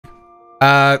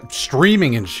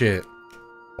Streaming and shit.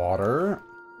 Water.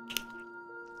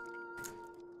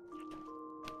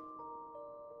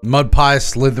 Mud pie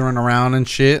slithering around and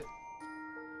shit.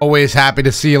 Always happy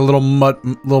to see a little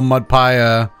mud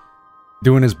pie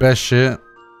doing his best shit.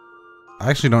 I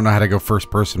actually don't know how to go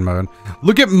first person mode.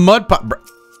 Look at mud pie.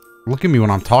 Look at me when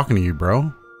I'm talking to you,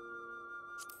 bro.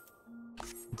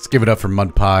 Let's give it up for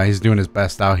mud pie. He's doing his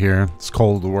best out here. It's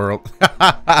cold, the world.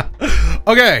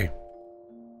 Okay.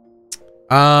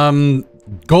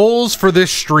 Goals for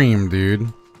this stream, dude.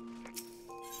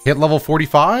 Hit level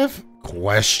 45?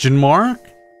 Question mark?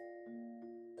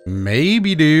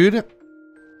 Maybe, dude.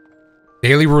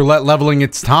 Daily roulette leveling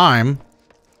its time.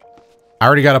 I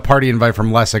already got a party invite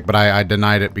from Lessick, but I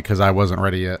denied it because I wasn't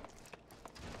ready yet.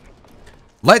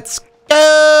 Let's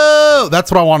go!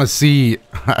 That's what I want to see.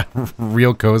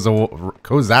 Real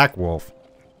Kozak Wolf.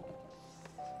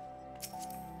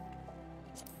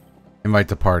 Invite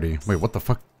to party. Wait, what the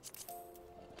fuck?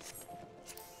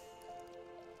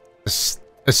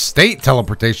 Estate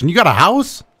teleportation. You got a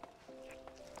house?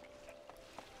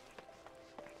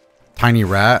 Tiny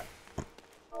rat.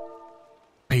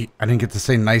 Wait, I didn't get to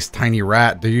say nice tiny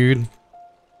rat, dude.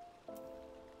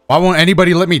 Why won't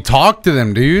anybody let me talk to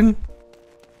them, dude?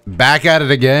 Back at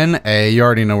it again? Hey, you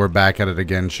already know we're back at it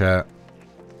again, chat.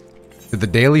 Did the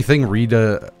daily thing read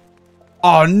a...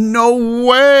 Oh, no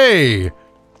way!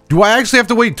 Do I actually have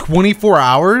to wait 24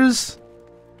 hours?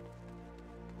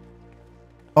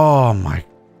 Oh my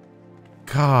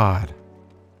God.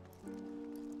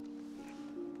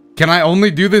 Can I only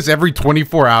do this every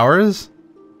 24 hours?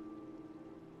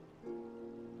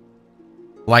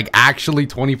 Like, actually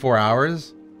 24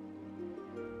 hours?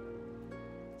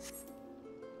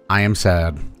 I am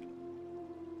sad.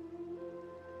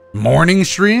 Morning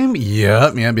stream?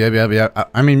 Yep.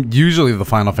 I mean, usually the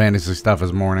Final Fantasy stuff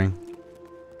is morning.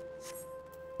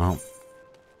 Well.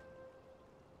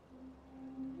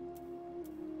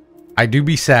 I do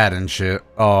be sad and shit.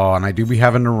 Oh, and I do be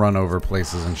having to run over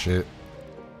places and shit.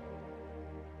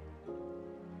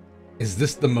 Is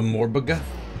this the Memorbaga?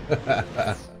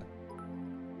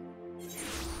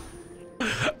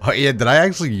 Oh yeah, did I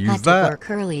actually use that? Had to work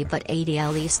early, but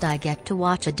at least I get to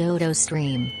watch a Doto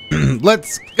stream.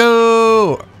 Let's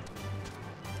go!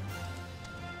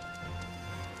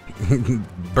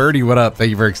 Birdie, what up? Thank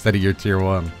you for extending your tier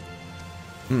 1.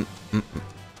 It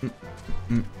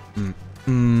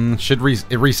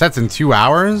resets in 2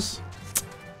 hours?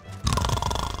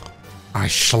 I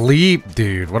sleep,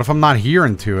 dude. What if I'm not here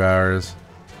in 2 hours?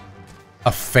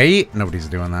 A fate? Nobody's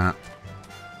doing that.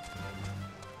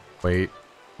 Wait.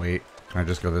 Can I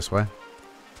just go this way?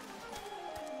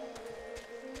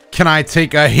 Can I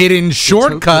take a hidden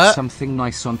shortcut? Put something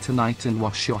nice on tonight and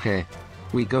wash your hair.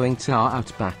 We going to our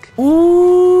Outback.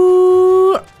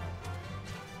 Ooh.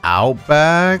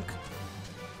 Outback?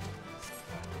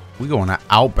 We going to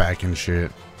Outback and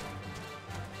shit.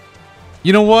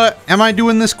 You know what? Am I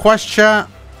doing this quest, chat?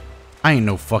 I ain't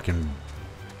no fucking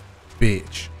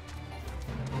bitch.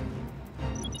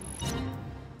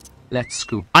 Let's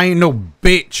go. I ain't no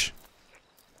bitch.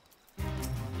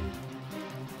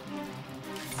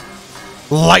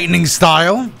 Lightning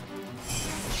style.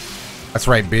 That's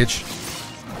right, bitch.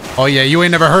 Oh yeah, you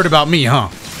ain't never heard about me, huh?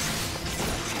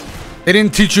 They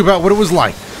didn't teach you about what it was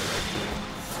like.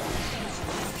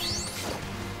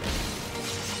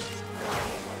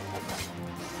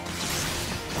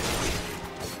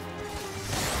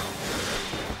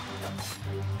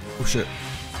 Oh shit.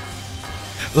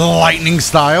 Lightning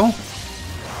style.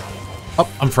 Oh,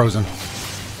 I'm frozen.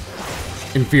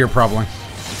 In fear, probably.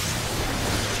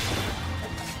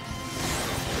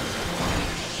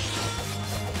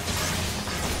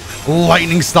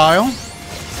 Lightning style.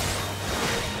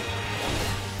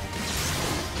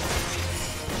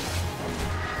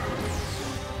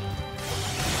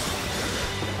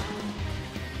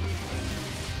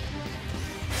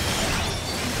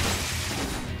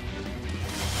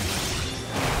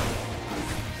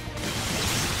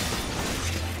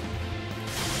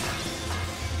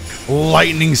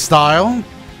 Lightning style.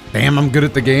 Damn, I'm good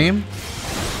at the game.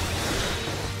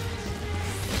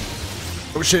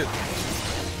 Oh shit.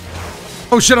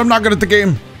 Oh shit, I'm not good at the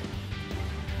game.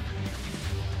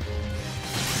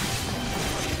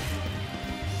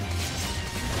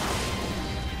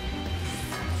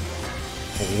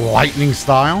 Lightning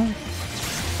style.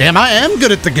 Damn, I am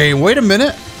good at the game. Wait a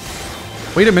minute.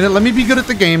 Let me be good at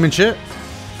the game and shit.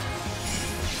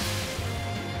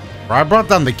 Bro, I brought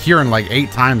down the Kieran like 8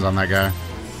 times on that guy.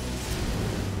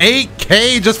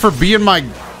 8K just for being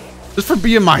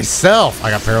myself.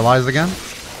 I got paralyzed again.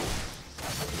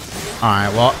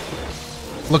 Alright, well,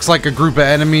 Looks like a group of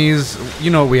enemies. You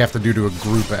know what we have to do to a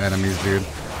group of enemies, dude.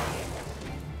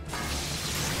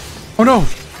 Oh no!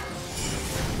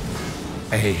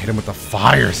 Hey, hit him with the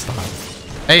fire style.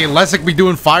 Hey, Lessick be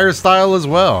doing fire style as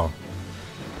well.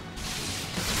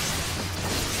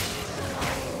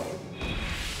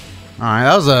 Alright,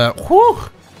 that was a whew.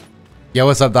 Yo,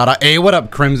 what's up, Dada? Hey, what up,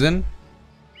 Crimson?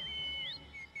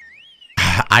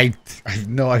 I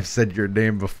know I've said your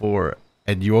name before,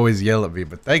 and you always yell at me,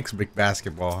 but thanks,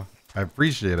 McBasketball. I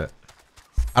appreciate it.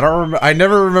 I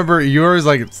never remember yours.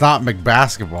 Like, it's not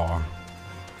McBasketball.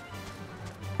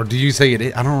 Or do you say it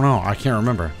is? I don't know. I can't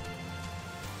remember.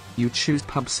 You choose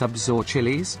pub subs or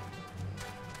chilies?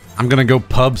 I'm gonna go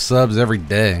pub subs every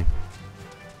day.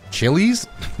 Chilies?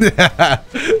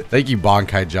 Thank you,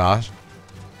 Bonkai Josh.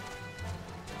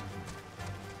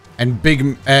 And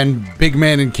big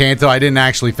man in Kanto, I didn't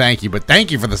actually thank you, but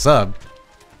thank you for the sub.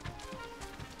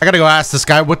 I gotta go ask this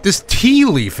guy what this tea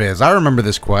leaf is. I remember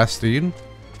this quest, dude.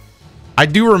 I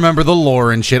do remember the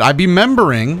lore and shit. I be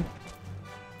membering.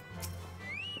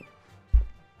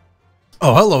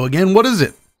 Oh, hello again. What is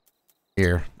it?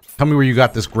 Here, tell me where you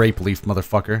got this grape leaf,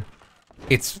 motherfucker.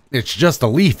 It's just a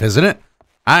leaf, isn't it?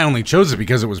 I only chose it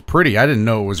because it was pretty. I didn't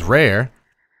know it was rare.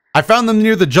 I found them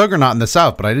near the Juggernaut in the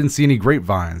south, but I didn't see any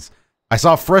grapevines. I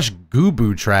saw fresh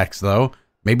Gooboo tracks, though.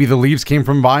 Maybe the leaves came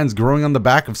from vines growing on the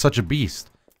back of such a beast.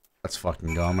 Let's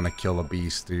fucking go. I'm gonna kill a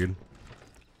beast, dude.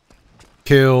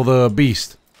 Kill the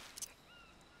beast.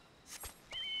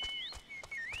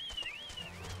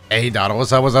 Hey, Dodo,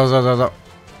 what's up, what's up, what's up, what's up?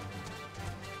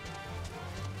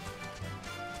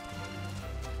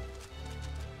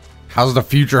 How's the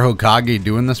future Hokage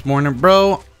doing this morning,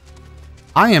 bro?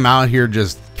 I am out here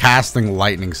just casting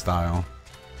lightning style.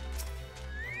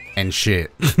 And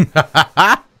shit.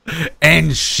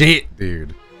 And shit,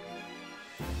 dude.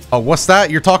 Oh, what's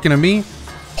that? You're talking to me?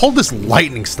 Hold this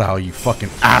lightning style, you fucking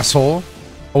asshole.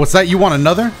 Oh, what's that? You want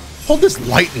another? Hold this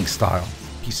lightning style,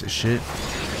 piece of shit.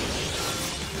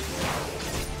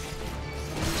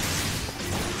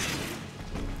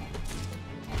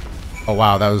 Oh,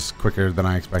 wow, that was quicker than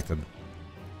I expected.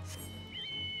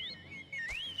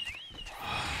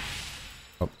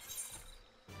 Oh.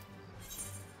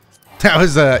 That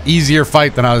was an easier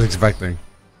fight than I was expecting.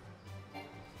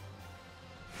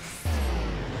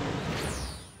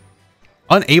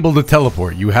 Unable to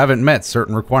teleport. You haven't met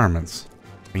certain requirements.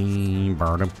 Hey,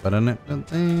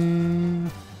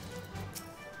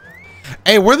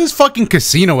 where this fucking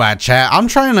casino at, chat? I'm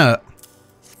trying to...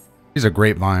 He's a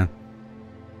grapevine.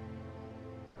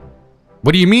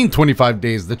 What do you mean 25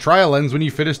 days? The trial ends when you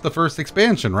finish the first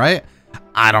expansion, right?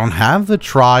 I don't have the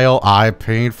trial. I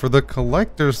paid for the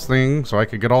collector's thing so I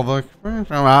could get all the...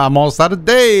 I'm almost out of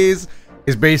days,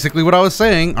 is basically what I was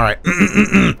saying. All right.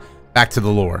 Back to the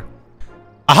lore.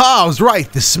 Aha, I was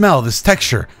right. This smell, this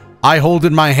texture. I hold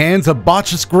in my hands a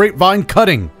botchous grapevine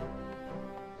cutting.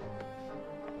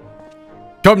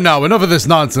 Come now, enough of this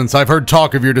nonsense. I've heard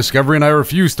talk of your discovery, and I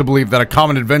refuse to believe that a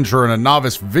common adventurer and a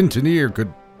novice vintner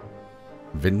could...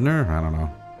 Vintner? I don't know.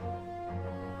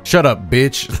 Shut up,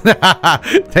 bitch.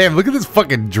 Damn, look at this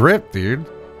fucking drip, dude.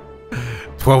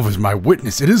 12 is my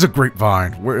witness. It is a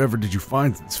grapevine. Wherever did you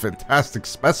find this fantastic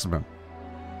specimen?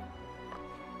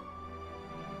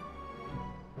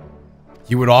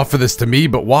 You would offer this to me,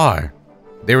 but why?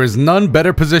 There is none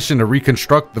better positioned to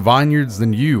reconstruct the vineyards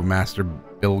than you, Master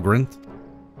Bilgrant.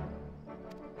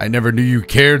 I never knew you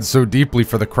cared so deeply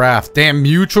for the craft. Damn,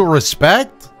 mutual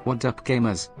respect? What up,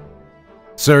 gamers?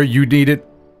 Sir, you need it.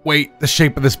 Wait, the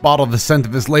shape of this bottle, the scent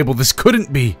of this label, this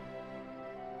couldn't be.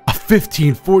 A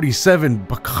 1547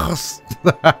 because...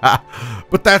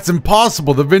 But that's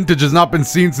impossible. The vintage has not been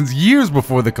seen since years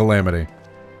before the calamity.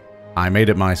 I made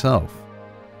it myself.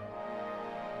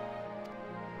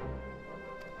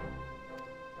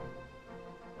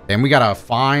 And we got a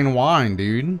fine wine,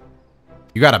 dude.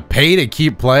 You gotta pay to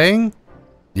keep playing?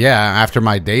 Yeah, after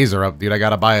my days are up, dude, I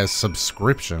gotta buy a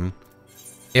subscription.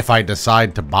 If I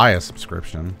decide to buy a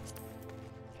subscription.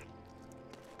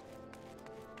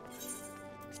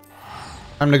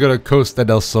 Time to go to Costa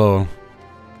del Sol.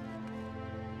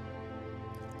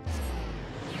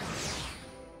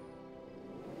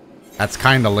 That's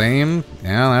kinda lame.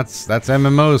 Yeah, that's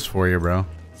MMOs for you, bro.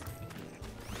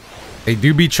 They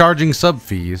do be charging sub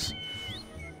fees.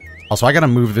 Also, I gotta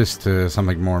move this to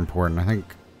something more important. I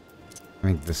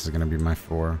think this is gonna be my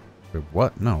 4. Wait,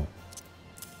 what? No.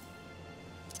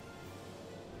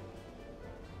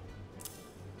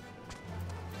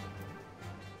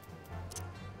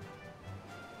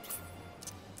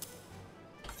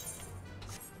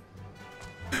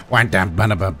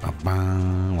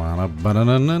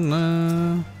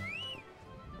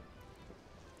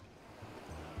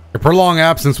 prolonged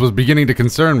absence was beginning to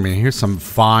concern me. Here's some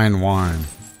fine wine.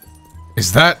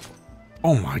 Is that...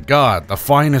 Oh my god, the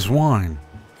finest wine.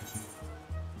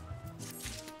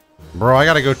 Bro, I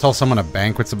gotta go tell someone a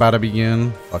banquet's about to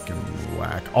begin. Fucking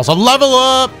whack. Also, level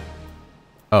up!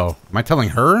 Oh, am I telling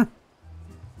her?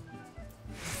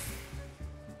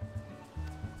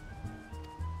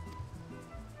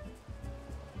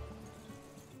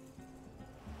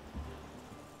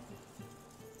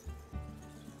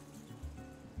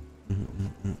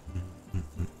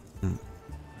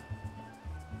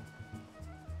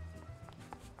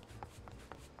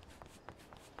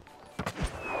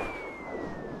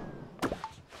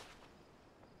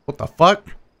 What the fuck?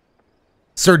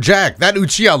 Sir Jack, that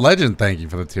Uchiha legend, thank you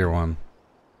for the tier 1.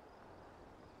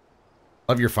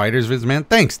 Love your fighters vids, man.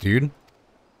 Thanks, dude.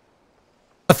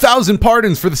 1,000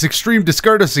 pardons for this extreme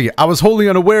discourtesy. I was wholly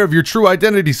unaware of your true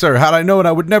identity, sir. Had I known,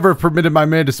 I would never have permitted my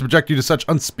man to subject you to such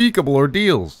unspeakable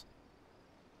ordeals.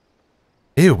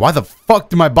 Ew, why the fuck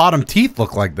do my bottom teeth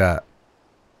look like that?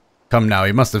 Come now,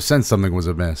 he must have sensed something was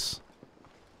amiss.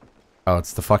 Oh,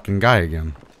 it's the fucking guy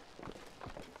again.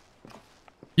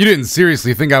 You didn't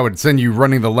seriously think I would send you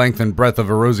running the length and breadth of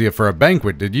Erosia for a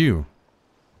banquet, did you?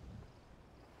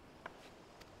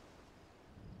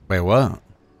 Wait, what?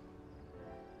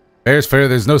 Fair's fair,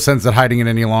 there's no sense in hiding it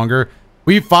any longer.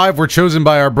 We 5 were chosen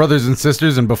by our brothers and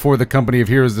sisters, and before the company of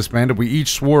heroes disbanded, we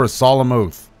each swore a solemn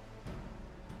oath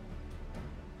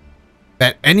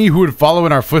that any who would follow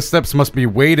in our footsteps must be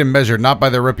weighed and measured not by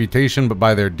their reputation, but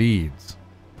by their deeds.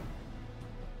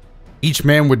 Each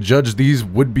man would judge these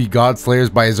would-be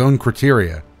God-slayers by his own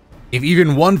criteria. If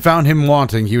even one found him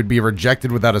wanting, he would be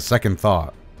rejected without a second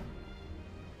thought.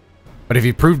 But if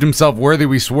he proved himself worthy,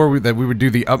 we swore that we would do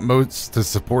the utmost to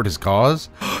support his cause.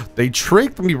 They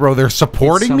tricked me, bro. They're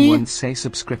supporting me? Someone say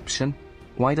subscription.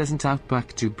 Why doesn't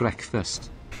Outback do breakfast?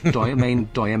 Doya main,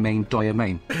 doya main, doya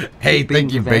main. Hey,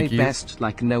 thank you, very best,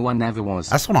 like no one ever was.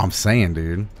 That's what I'm saying,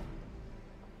 dude.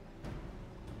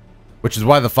 Which is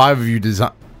why the 5 of you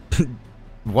design...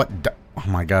 What? Oh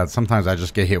my god, sometimes I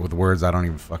just get hit with words I don't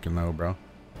even fucking know, bro.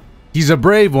 He's a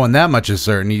brave one, that much is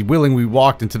certain. He willingly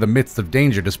walked into the midst of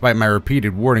danger despite my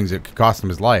repeated warnings it could cost him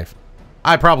his life.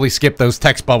 I probably skipped those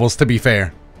text bubbles, to be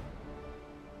fair.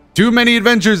 Too many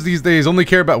adventures these days, only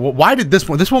care about... Well, why did this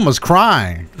one... This one was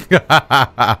crying.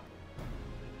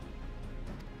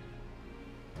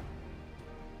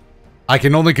 I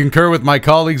can only concur with my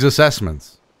colleagues'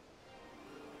 assessments.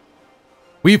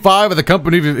 We 5 of the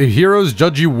company of heroes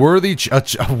judge you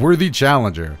a worthy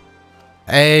challenger.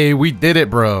 Hey, we did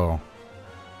it, bro.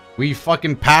 We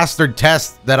fucking passed their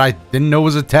test that I didn't know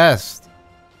was a test.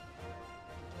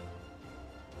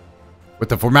 With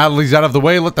the formalities out of the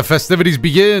way, let the festivities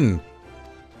begin.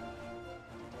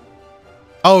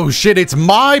 Oh shit, it's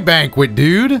my banquet,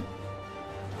 dude.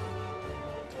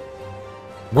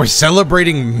 We're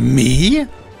celebrating me?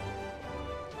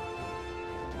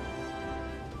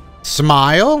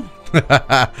 Smile?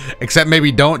 Except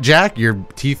maybe don't, Jack. Your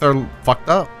teeth are fucked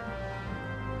up.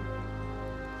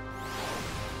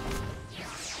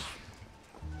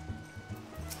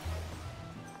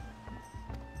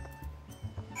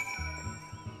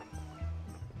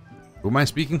 Who am I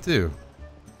speaking to?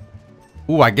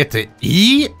 Ooh, I get to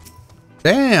eat?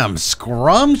 Damn,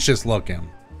 scrumptious looking.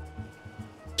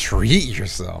 Treat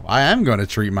yourself. I am going to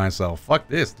treat myself. Fuck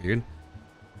this, dude.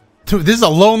 Dude, this is a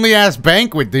lonely ass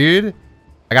banquet, dude.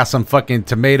 I got some fucking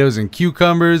tomatoes and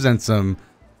cucumbers and some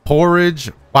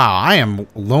porridge. Wow, I am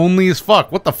lonely as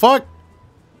fuck. What the fuck?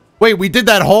 Wait, we did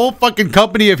that whole fucking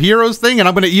company of heroes thing and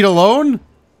I'm gonna eat alone?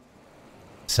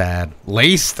 Sad.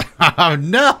 Laced? Oh,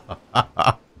 no.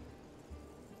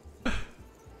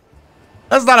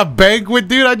 That's not a banquet,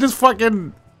 dude. I just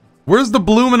fucking... Where's the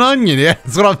bloomin' onion? Yeah,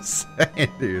 that's what I'm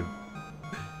saying, dude.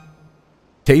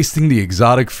 Tasting the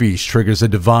exotic feast triggers a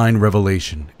divine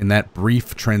revelation. In that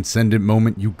brief, transcendent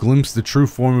moment, you glimpse the true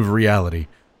form of reality,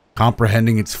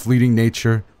 comprehending its fleeting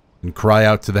nature, and cry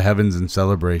out to the heavens in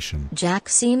celebration. Jack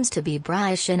seems to be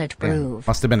Bryce in it proof.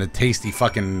 Must have been a tasty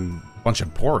fucking bunch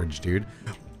of porridge, dude.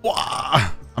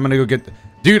 Wah! I'm gonna go get...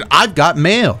 Dude, I've got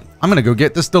mail. I'm gonna go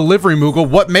get this delivery Moogle.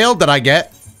 What mail did I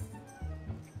get?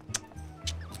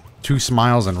 2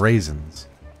 smiles and raisins.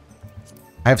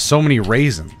 I have so many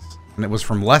raisins. And it was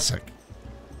from Lessig.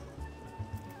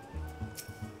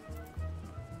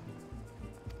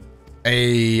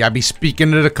 Hey, I be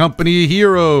speaking to the company of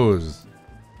heroes.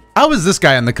 How is this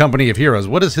guy in the company of heroes?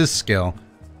 What is his skill?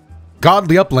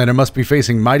 Godly Uplander must be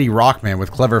facing mighty Rockman with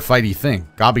clever fighty thing.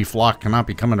 Gobby Flock cannot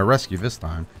be coming to rescue this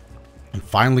time. I'm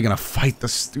finally gonna fight the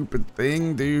stupid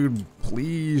thing, dude.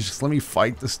 Please, just let me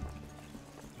fight this.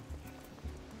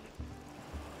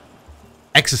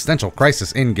 Existential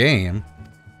crisis in game.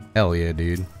 Hell yeah,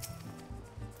 dude.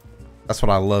 That's what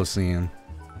I love seeing.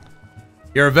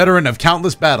 You're a veteran of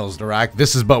countless battles, Dirac.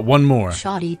 This is but one more.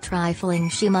 Shoddy trifling,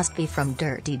 she must be from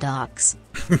Dirty Docks.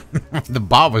 The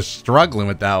bot was struggling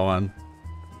with that one.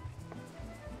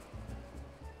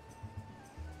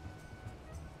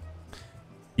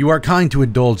 You are kind to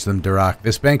indulge them, Dirac.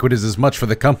 This banquet is as much for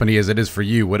the company as it is for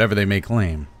you, whatever they may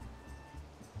claim.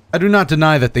 I do not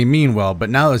deny that they mean well, but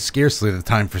now is scarcely the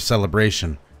time for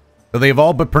celebration. Though they have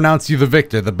all but pronounced you the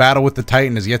victor, the battle with the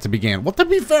Titan is yet to begin. Well, to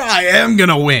be fair, I am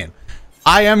gonna win.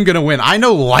 I am gonna win. I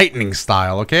know lightning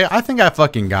style, okay? I think I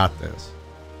fucking got this.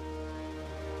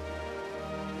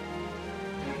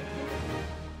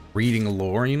 Reading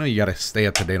lore, you know you gotta stay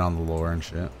up to date on the lore and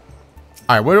shit.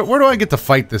 Alright, where do I get to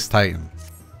fight this Titan?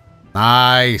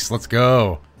 Nice, let's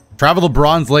go. Travel to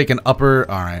Bronze Lake and Upper...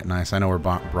 Alright, nice. I know where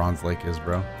Bronze Lake is,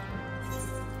 bro.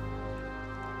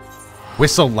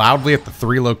 Whistle loudly at the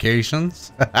 3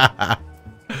 locations.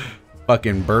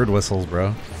 Fucking bird whistles,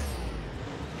 bro.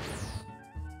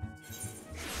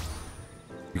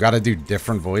 You gotta do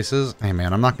different voices? Hey,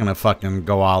 man, I'm not gonna fucking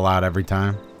go all out every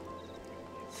time.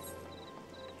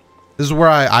 This is where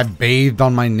I bathed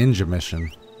on my ninja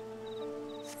mission.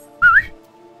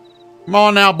 Come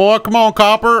on now, boy. Come on,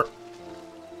 Copper.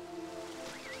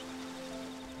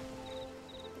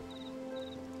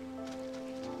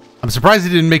 I'm surprised he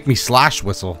didn't make me slash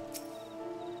whistle.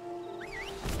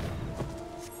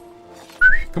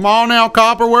 Come on now,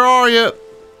 Copper. Where are you?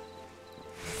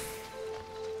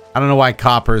 I don't know why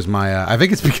Copper is my... I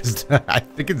think it's because... I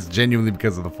think it's genuinely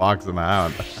because of the Fox and the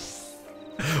Hound.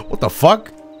 What the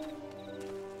fuck?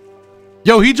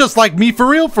 Yo, he just like me for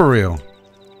real, for real.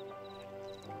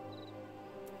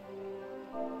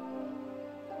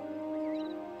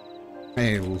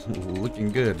 Hey,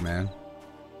 looking good, man.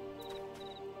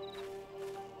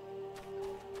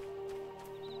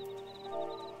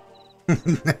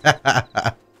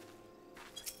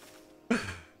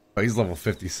 Oh, he's level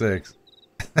 56.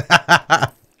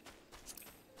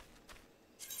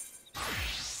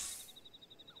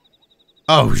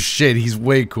 Oh shit, he's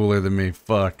way cooler than me.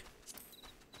 Fuck.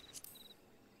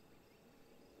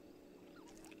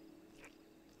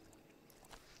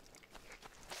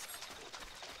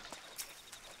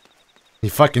 He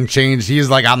fucking changed. He's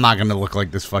like, I'm not gonna look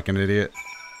like this fucking idiot.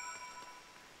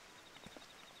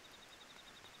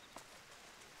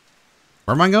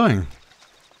 Where am I going?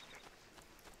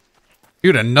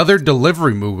 Dude, another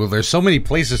delivery Moogle. There's so many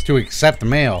places to accept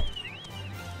mail.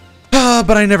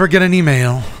 But I never get any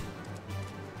mail.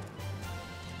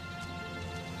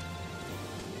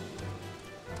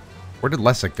 Where did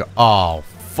Lessa go? Oh,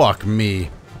 fuck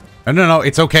me. No,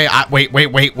 it's okay. Wait.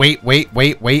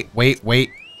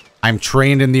 I'm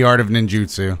trained in the art of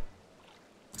ninjutsu.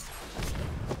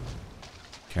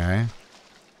 Okay.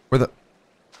 Where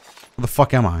the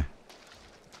fuck am I?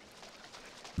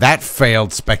 That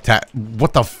failed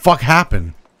what the fuck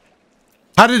happened?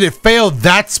 How did it fail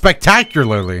that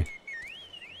spectacularly?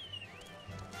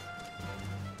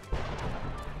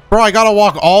 Bro, I gotta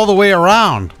walk all the way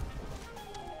around.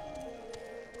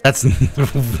 That's...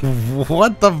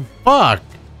 What the fuck?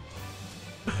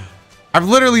 I've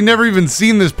literally never even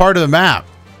seen this part of the map.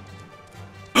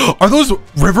 Are those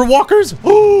river walkers?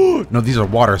 No, these are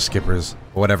water skippers.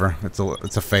 Whatever. It's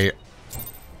a fate.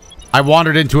 I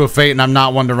wandered into a fate and I'm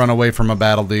not one to run away from a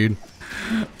battle, dude.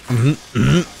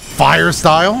 Fire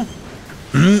style.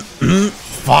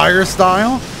 Fire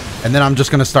style. And then I'm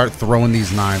just gonna start throwing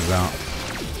these knives out.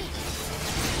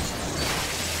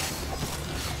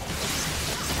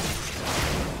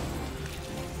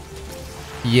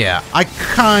 Yeah, I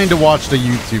kinda watched a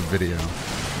YouTube video.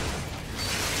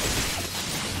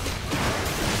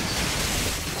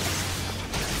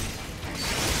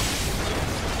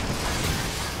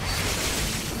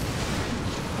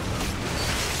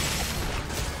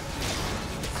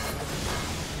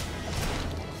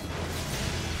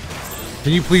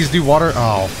 Can you please do water?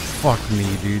 Oh, fuck me,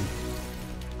 dude.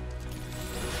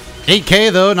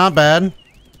 8K though, not bad.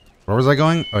 Where was I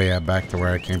going? Oh yeah, back to where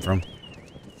I came from.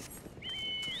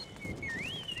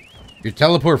 Your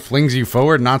teleport flings you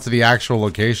forward, not to the actual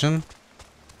location.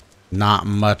 Not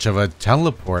much of a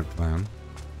teleport then.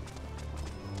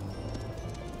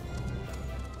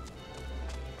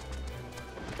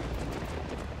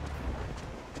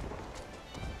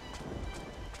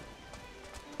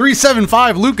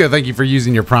 $375 Luca, thank you for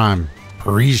using your Prime.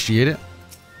 Appreciate it.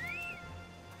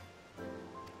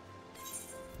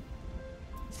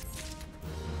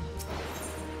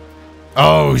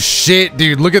 Oh shit,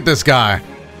 dude, look at this guy.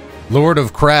 Lord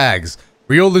of Crags.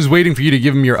 Riol is waiting for you to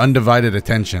give him your undivided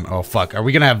attention. Oh fuck, are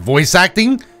we gonna have voice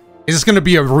acting? Is this gonna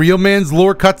be a real man's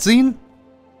lore cutscene?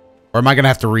 Or am I gonna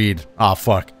have to read? Oh,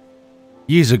 fuck.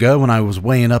 Years ago, when I was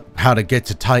weighing up how to get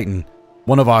to Titan,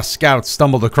 one of our scouts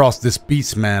stumbled across this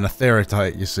beast man, a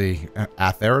Theratite, you see.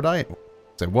 A Theratite?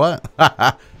 Say what?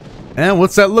 And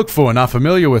what's that look for? Not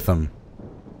familiar with him.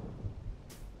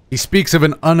 He speaks of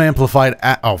an unamplified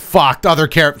oh, fuck. Other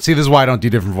characters. See, this is why I don't do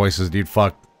different voices, dude.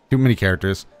 Fuck. Too many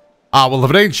characters. Ah, well,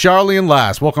 if it ain't Charlie and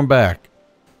Lass, welcome back.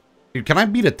 Dude, can I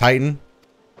beat a Titan?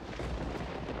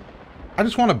 I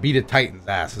just want to beat a Titan's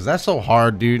ass. Is that so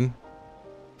hard, dude?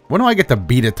 When do I get to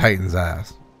beat a Titan's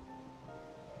ass?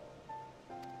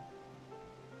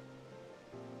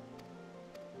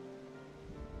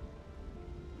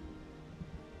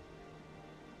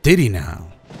 Did he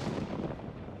now?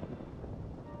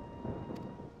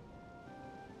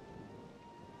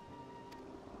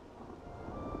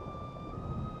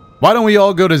 Why don't we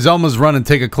all go to Zelma's Run and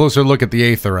take a closer look at the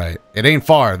Aetherite? It ain't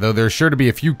far, though there's sure to be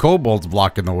a few kobolds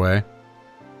blocking the way.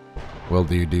 Will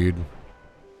do, dude.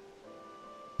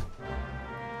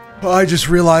 Oh, I just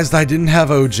realized I didn't have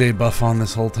OJ buff on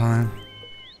this whole time.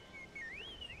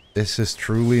 This is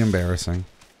truly embarrassing.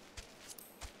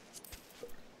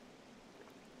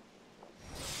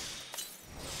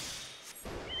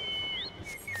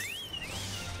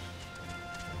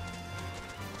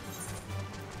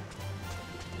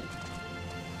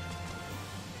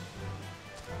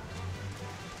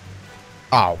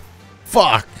 Oh,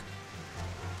 fuck.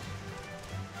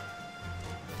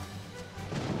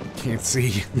 Can't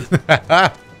see.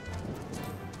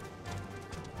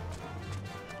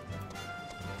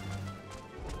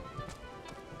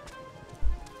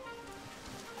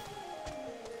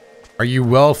 Are you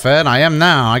well fed? I am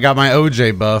now. I got my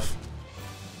OJ buff.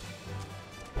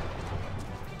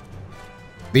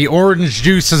 The orange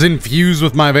juice is infused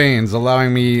with my veins,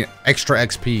 allowing me extra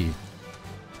XP.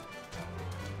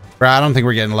 Bro, I don't think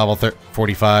we're getting level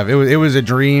 45. It was a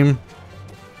dream.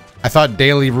 I thought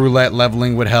daily roulette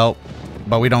leveling would help,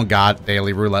 but we don't got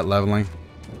daily roulette leveling.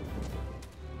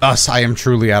 Thus, I am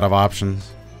truly out of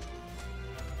options.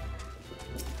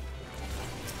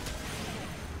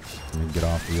 Let me get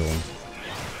off the old.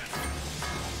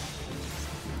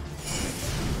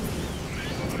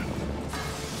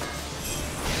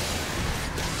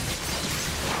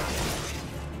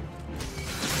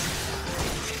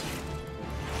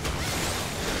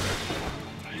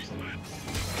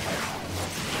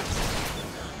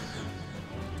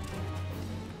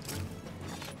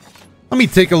 Let me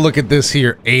take a look at this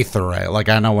here Aetherite, like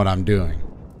I know what I'm doing.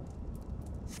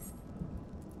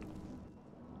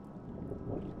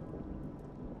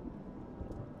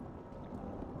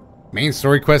 Main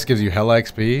story quest gives you hella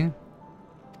XP?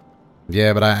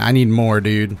 Yeah, but I need more,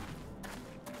 dude.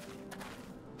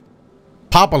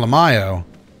 Papa Lamayo.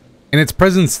 In its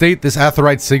present state, this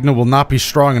Aetherite signal will not be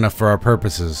strong enough for our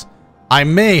purposes. I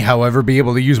may, however, be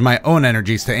able to use my own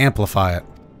energies to amplify it.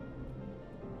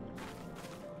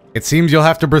 It seems you'll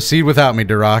have to proceed without me,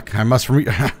 Durak.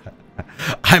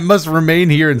 I must remain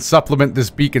here and supplement this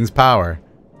beacon's power.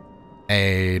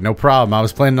 Hey, no problem. I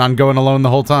was planning on going alone the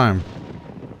whole time.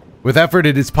 With effort,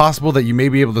 it is possible that you may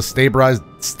be able to stabilize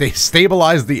the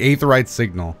Aetherite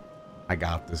signal. I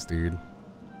got this, dude.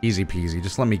 Easy peasy.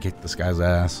 Just let me kick this guy's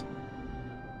ass.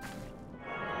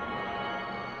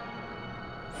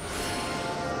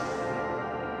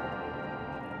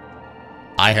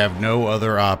 I have no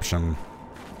other option.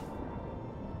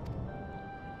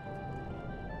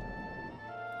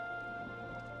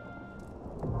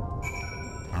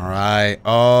 Alright.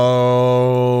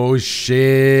 Oh,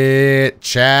 shit.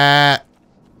 Chat.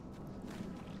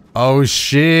 Oh,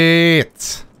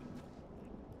 shit.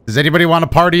 Does anybody want to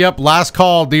party up? Last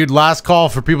call, dude. Last call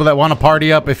for people that want to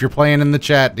party up if you're playing in the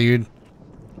chat, dude.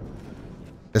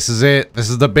 This is it. This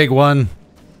is the big one.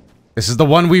 This is the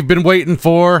one we've been waiting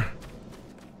for.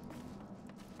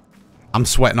 I'm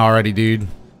sweating already, dude.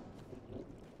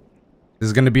 This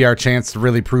is going to be our chance to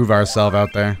really prove ourselves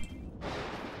out there.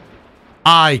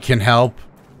 I can help.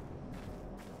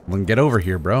 Well, then get over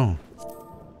here, bro.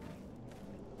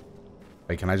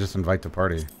 Wait, can I just invite to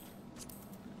party?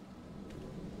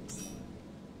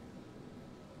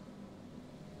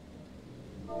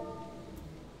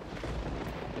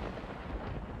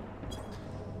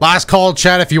 Last call,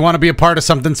 chat, if you want to be a part of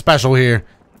something special here.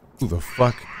 Who the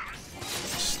fuck?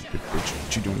 Stupid bitch,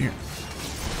 what you doing here?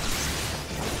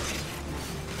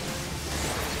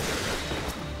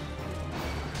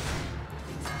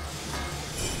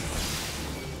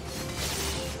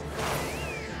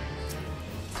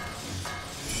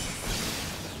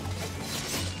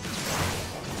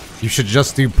 You should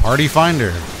just do Party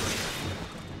Finder.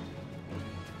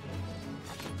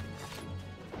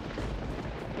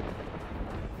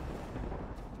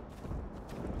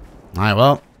 Alright,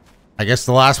 well, I guess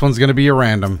the last one's gonna be a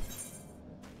random.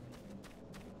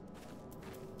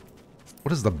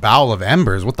 What is the Bowel of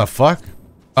Embers? What the fuck?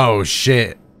 Oh,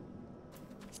 shit.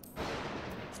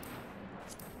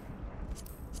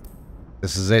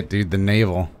 This is it, dude. The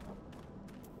navel.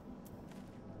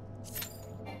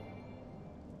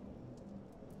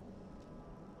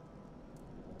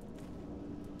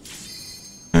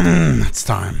 It's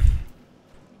time.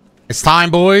 It's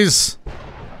time, boys.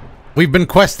 We've been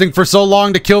questing for so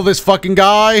long to kill this fucking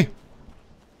guy.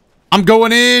 I'm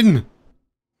going in.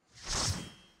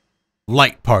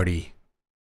 Light party.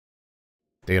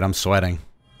 Dude, I'm sweating.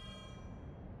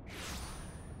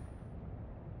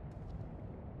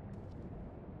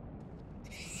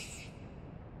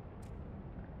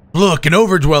 Look, an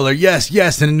overdweller. Yes,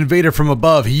 yes, an invader from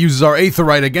above. He uses our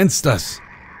aetherite against us.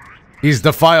 He's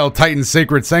defiled Titan's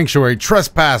sacred sanctuary.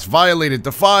 Trespass, violated,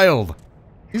 defiled.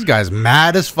 These guys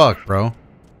mad as fuck, bro.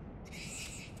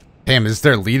 Damn, is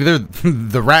their leader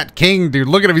the Rat King? Dude,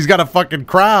 look at him. He's got a fucking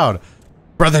crowd.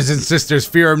 Brothers and sisters,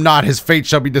 fear him not. His fate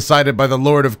shall be decided by the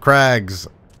Lord of Crags.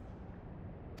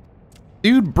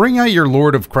 Dude, bring out your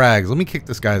Lord of Crags. Let me kick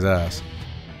this guy's ass.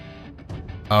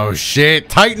 Oh, shit.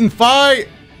 Titan fight!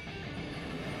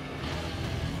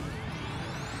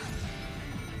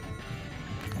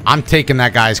 I'm taking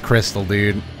that guy's crystal,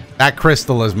 dude. That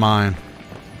crystal is mine.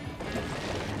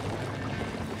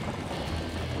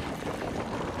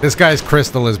 This guy's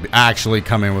crystal is actually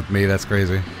coming with me. That's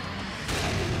crazy.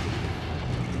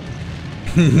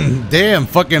 Damn,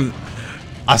 fucking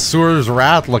Asur's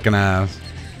Wrath looking ass.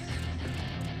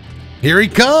 Here he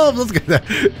comes. Let's get that.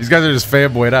 These guys are just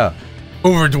fanboyed out.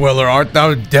 Overdweller, art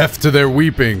thou deaf to their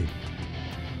weeping?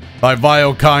 Thy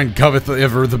vile kind coveteth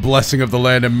ever the blessing of the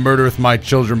land and murdereth my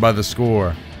children by the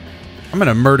score. I'm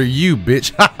gonna murder you,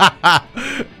 bitch.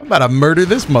 I'm about to murder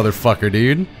this motherfucker,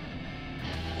 dude.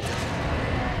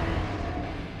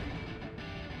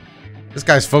 This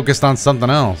guy's focused on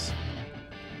something else.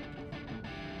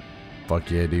 Fuck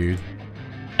yeah, dude.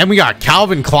 And we got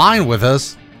Calvin Klein with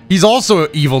us. He's also an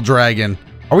evil dragon.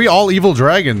 Are we all evil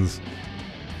dragons?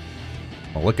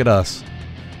 Oh, look at us.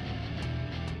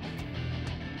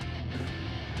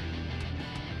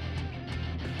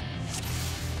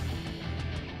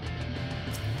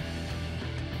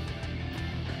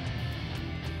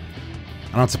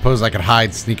 I don't suppose I could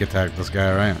hide sneak attack this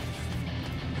guy, right?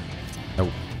 Nope.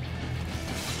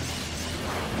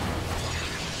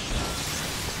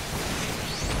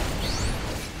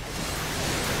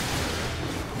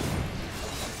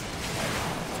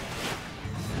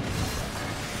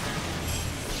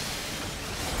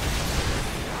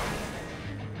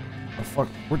 Oh, fuck.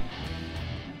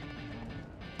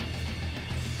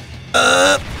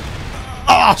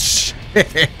 Oh,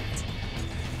 shit.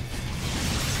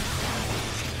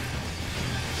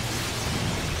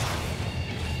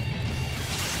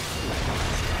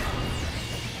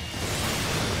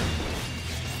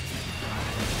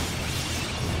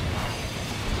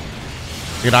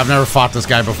 Dude, I've never fought this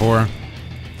guy before.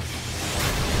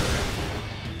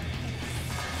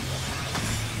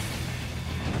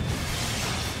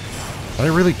 Did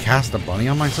I really cast a bunny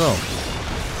on myself?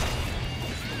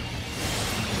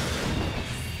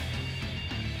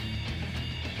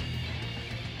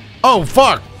 Oh,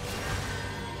 fuck!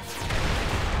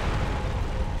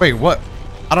 Wait, what?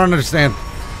 I don't understand.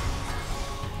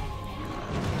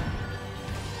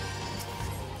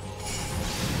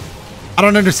 I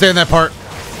don't understand that part.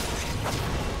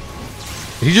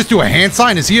 Did he just do a hand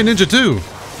sign? Is he a ninja too?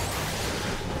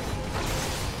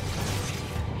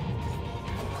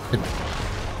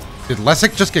 Did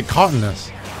Lessig just get caught in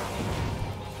this?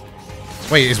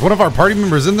 Wait, is one of our party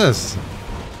members in this?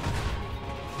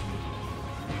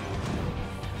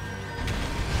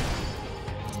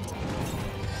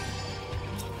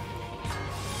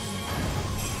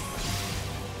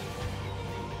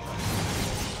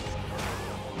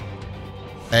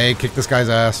 Hey, kick this guy's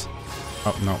ass.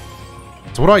 Oh, no.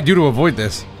 So what do I do to avoid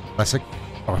this? Lessig?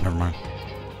 Oh, never mind.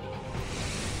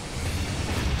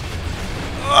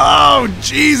 Oh,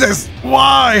 Jesus!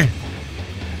 Why?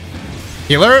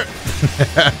 Healer?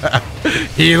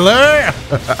 Healer?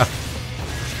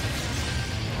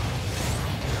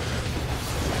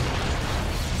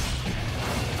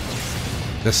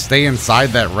 Just stay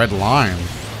inside that red line.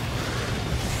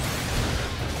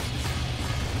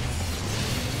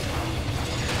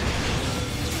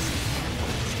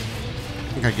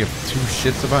 I give two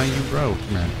shits about you, bro.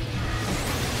 Come on.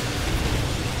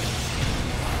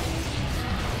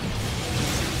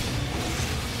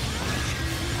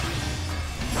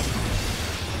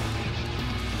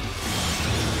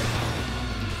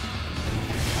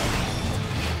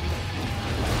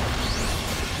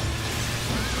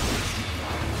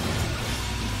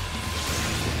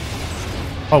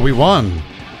 Oh, we won.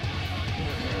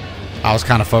 I was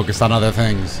kind of focused on other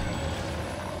things.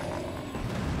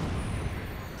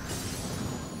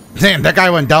 Damn, that guy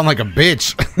went down like a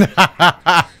bitch.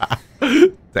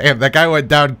 Damn, that guy went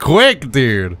down quick,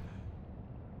 dude.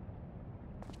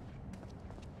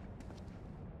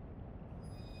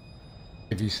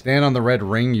 If you stand on the red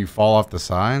ring, you fall off the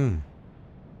side.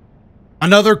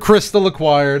 Another crystal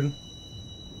acquired.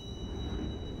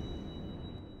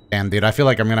 Damn, dude, I feel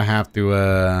like I'm gonna have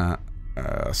to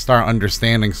start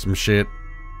understanding some shit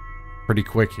pretty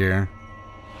quick here.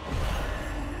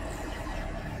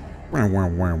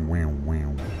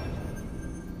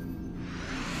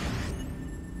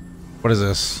 What is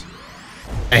this?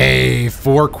 Hey,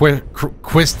 4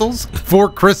 crystals? 4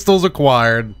 crystals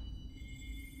acquired.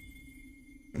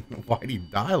 Why'd he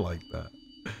die like that?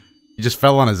 He just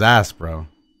fell on his ass, bro.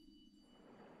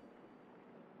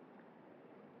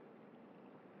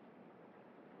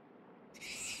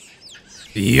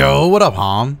 Yo, what up,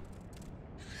 Hom?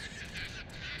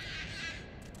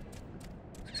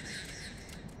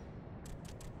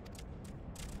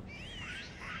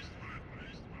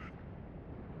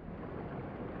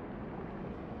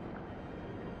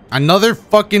 Another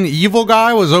fucking evil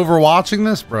guy was overwatching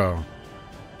this, bro.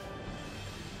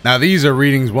 Now these are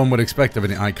readings one would expect of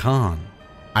an icon.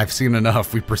 I've seen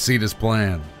enough. We proceed as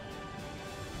planned.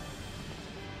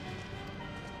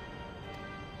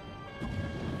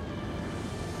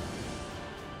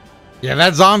 Yeah,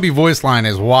 that zombie voice line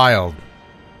is wild.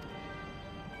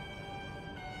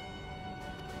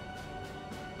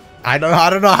 I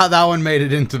don't know how that one made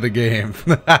it into the game.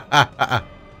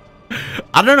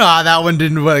 I don't know how that one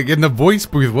didn't, like, in the voice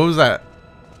booth. What was that?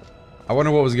 I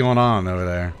wonder what was going on over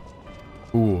there.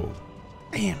 Cool.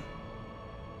 Damn.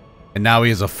 And now he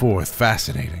has a 4th.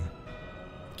 Fascinating.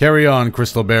 Carry on,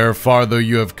 Crystal Bear. Far though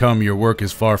you have come, your work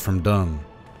is far from done.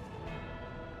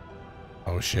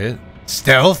 Oh shit.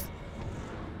 Stealth?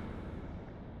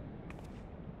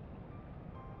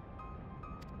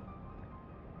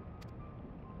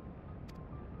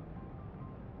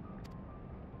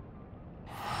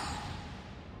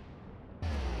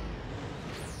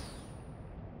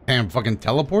 Damn, fucking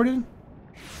teleported?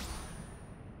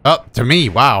 Up to me,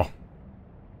 wow.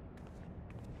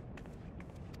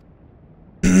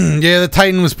 Yeah, the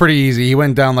Titan was pretty easy. He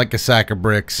went down like a sack of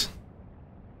bricks.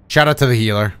 Shout out to the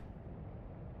healer.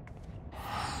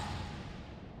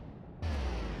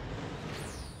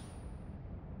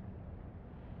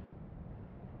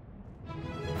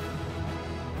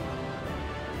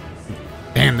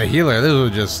 Damn, the healer.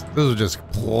 This was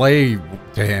just play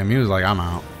to him. He was like, I'm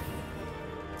out.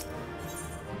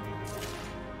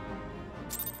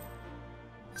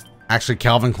 Actually,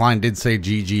 Calvin Klein did say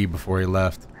GG before he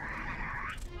left.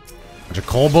 Bunch of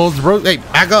kobolds, bro. Hey,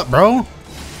 back up, bro.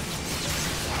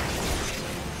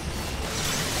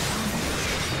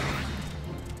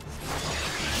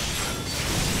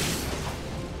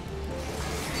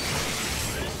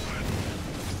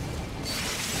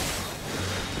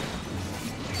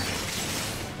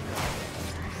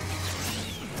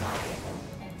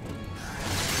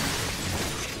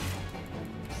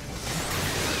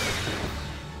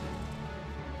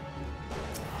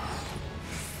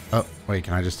 Oh, wait,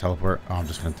 can I just teleport? Oh, I'm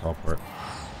just gonna teleport.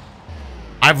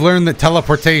 I've learned that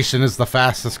teleportation is the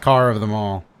fastest car of them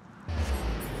all.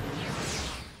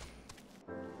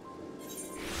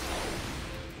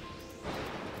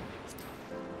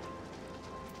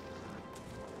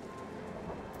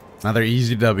 Another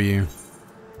easy W.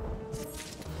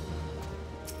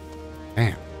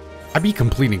 Damn. I be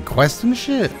completing quests and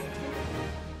shit.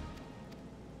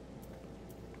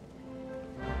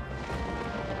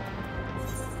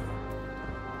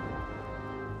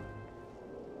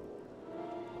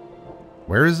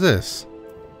 Where is this?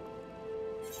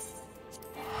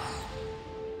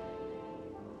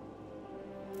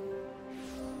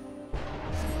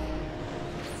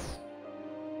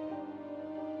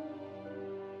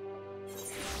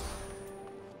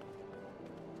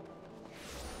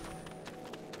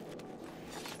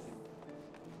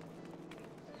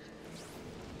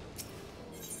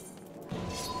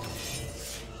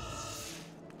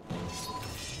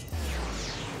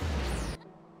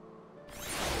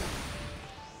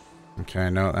 Okay,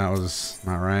 no, that was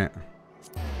not right.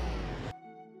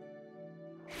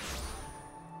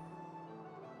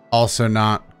 Also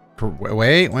not...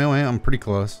 Wait, I'm pretty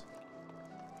close.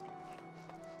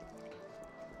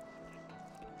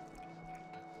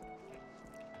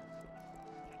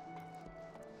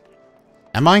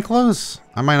 Am I close?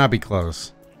 I might not be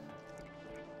close.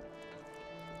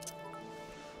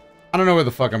 I don't know where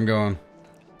the fuck I'm going.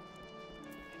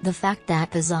 The fact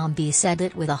that the zombie said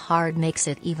it with a hard makes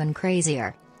it even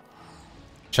crazier.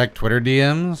 Check Twitter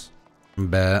DMs.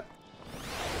 Bet.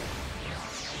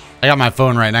 I got my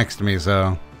phone right next to me,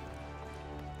 so.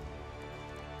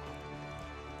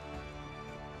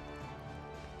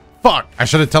 Fuck! I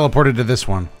should have teleported to this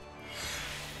one.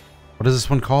 What is this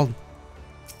one called?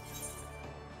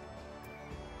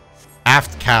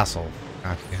 Aft Castle.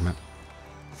 God damn it.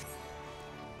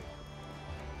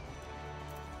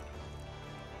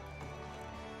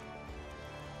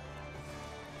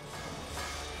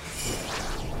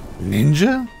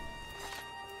 Ninja?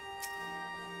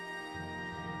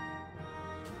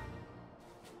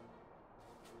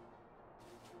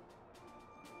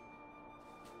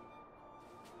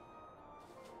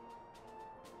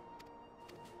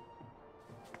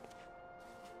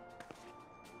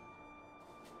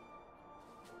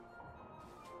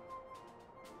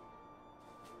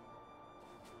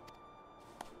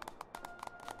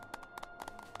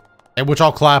 Hey, what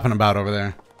y'all clapping about over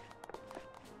there?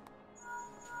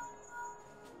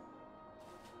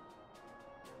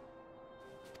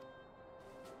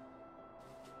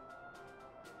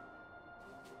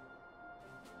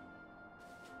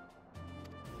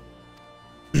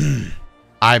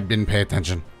 I didn't pay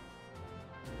attention.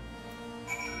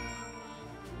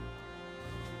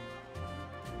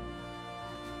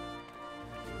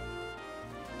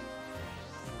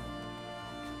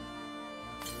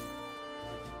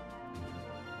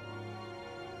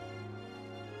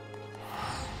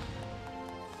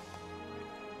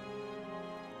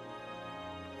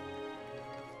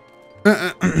 Where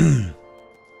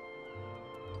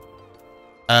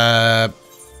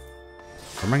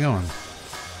am I going?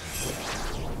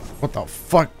 What the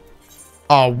fuck?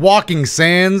 Oh, walking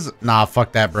sands? Nah,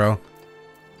 fuck that, bro.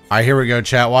 Alright, here we go,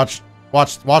 chat. Watch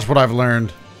what I've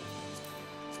learned.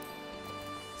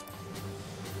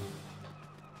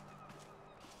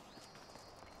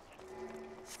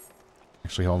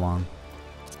 Actually, hold on.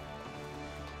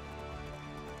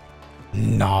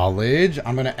 Knowledge.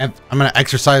 I'm gonna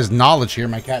exercise knowledge here.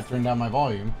 My cat turned down my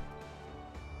volume.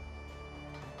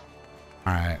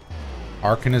 Alright.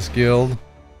 Arcanist Guild.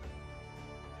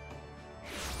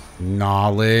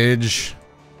 Knowledge.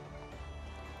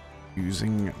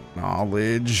 Using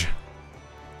knowledge.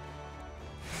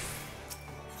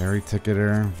 Ferry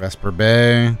Ticketer. Vesper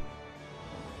Bay.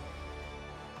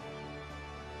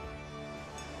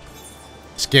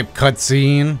 Skip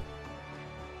cutscene.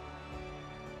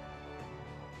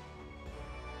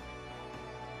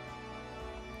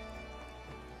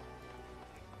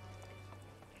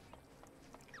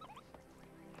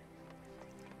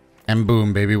 And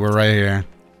boom, baby, we're right here.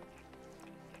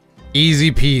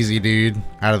 Easy peasy, dude.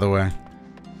 Out of the way.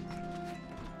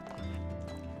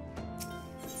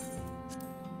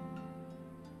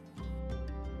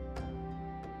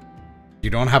 You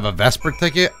don't have a Vesper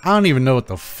ticket? I don't even know what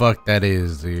the fuck that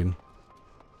is, dude.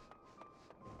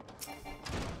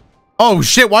 Oh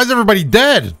shit, why is everybody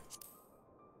dead?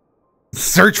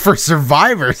 Search for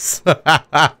survivors.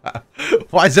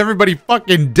 Why is everybody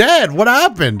fucking dead? What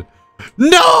happened?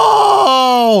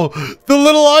 No! The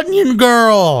little onion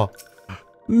girl!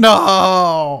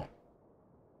 No!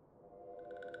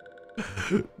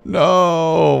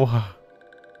 No!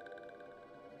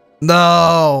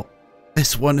 No!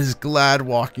 This one is glad,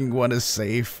 walking one is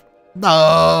safe.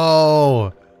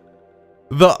 No!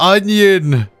 The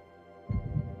onion!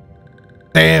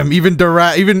 Damn, even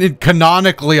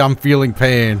canonically I'm feeling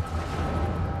pain.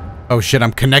 Oh shit,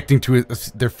 I'm connecting to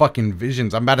their fucking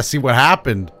visions. I'm about to see what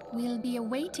happened. We'll be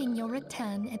awaiting your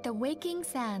return at the Waking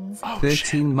Sands. Oh,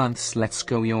 13 months, let's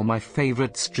go. You're my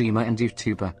favorite streamer and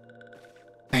YouTuber.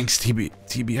 Thanks,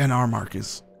 TBNR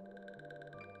Marcus.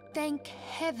 Thank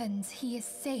heavens he is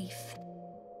safe.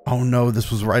 Oh no, this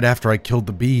was right after I killed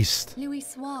the beast. Louis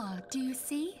Soir, do you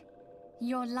see?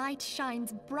 Your light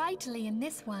shines brightly in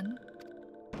this one.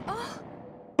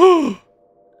 Oh!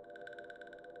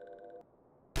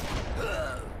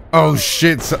 Oh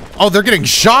shit. Oh, they're getting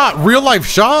shot. Real life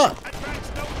shot.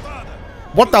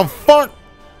 What the fuck?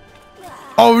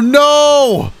 Oh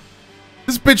no.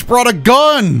 This bitch brought a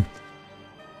gun.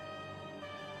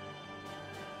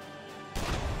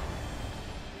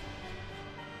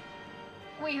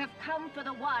 We have come for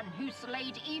the one who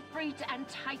slayed Ifrit and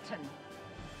Titan.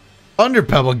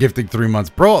 Underpebble gifting 3 months.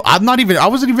 Bro, I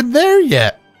wasn't even there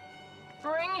yet.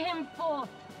 Bring him forth,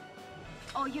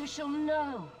 or you shall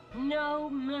know no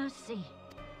mercy.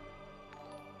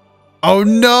 Oh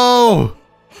no!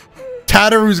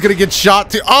 Tataru's gonna get shot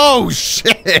too. Oh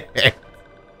shit!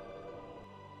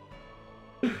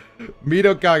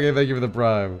 Mito Kage, thank you for the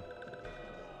prime.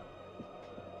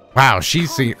 Wow,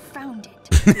 she's seen. Found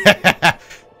it.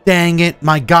 Dang it,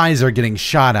 my guys are getting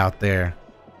shot out there.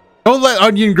 Don't let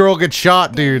Onion Girl get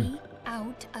shot, dude. Stay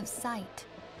out of sight.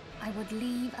 I would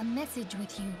leave a message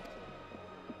with you.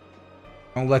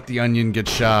 Don't let the onion get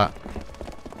shot.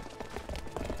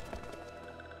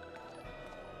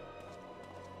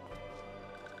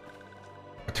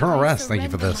 Eternal rest. Thank you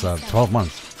for this. 12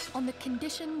 months. On the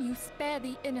condition you spare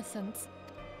the innocents.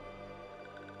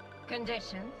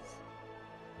 Conditions?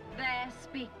 There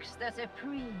speaks the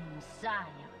Supreme Sire.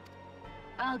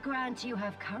 I'll grant you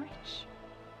have courage,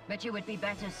 but you would be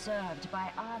better served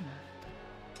by armor.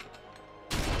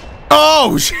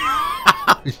 Oh,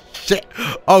 shit.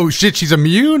 Oh, shit. She's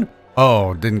immune?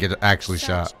 Oh, didn't get actually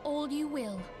shot. Search all you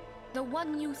will. The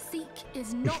one you seek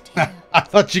is not here. I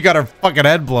thought she got her fucking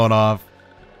head blown off.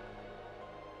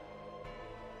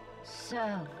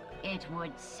 So it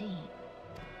would seem.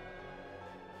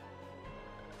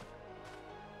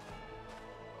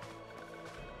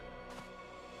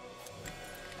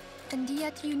 And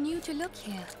yet you knew to look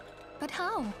here. But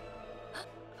how?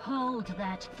 Hold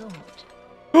that thought.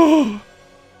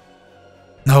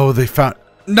 No, they found...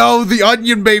 No, the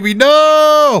onion baby,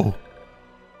 no!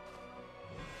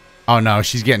 Oh, no,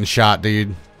 she's getting shot,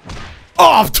 dude.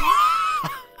 Oh!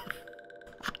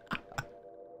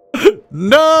 No!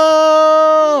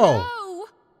 No!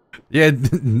 Yeah,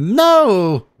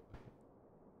 no!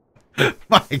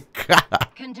 My God.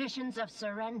 Conditions of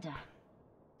surrender.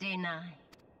 Deny.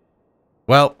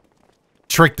 Well,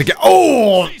 trick the guy.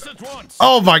 Oh!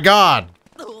 Oh, my God.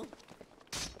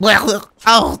 Well,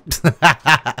 oh.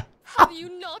 Have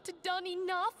you not done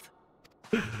enough?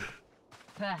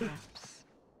 Perhaps.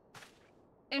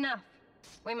 Enough.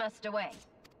 We must away.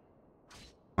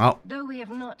 Oh. Though we have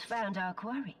not found our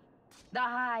quarry, the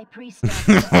High Priestess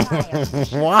of Fire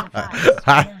Why?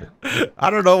 I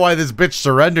don't know why this bitch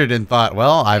surrendered and thought,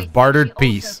 well, I've bartered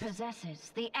peace. She also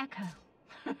possesses the echo.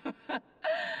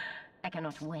 I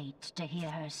cannot wait to hear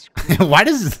her scream. Why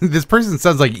does this person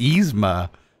sounds like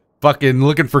Yzma? Fucking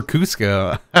looking for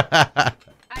Cusco. I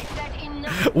said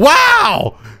enough.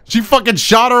 Wow! She fucking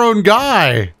shot her own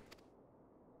guy.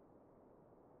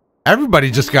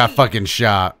 Everybody just got fucking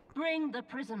shot. Bring the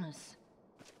prisoners.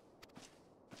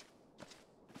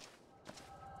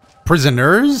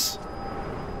 Prisoners?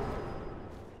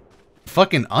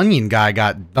 Fucking onion guy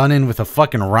got done in with a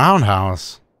fucking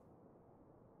roundhouse.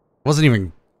 Wasn't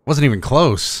even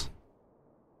close.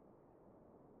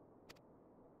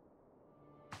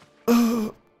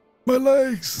 My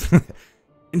legs.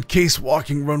 In case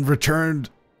walking run returned,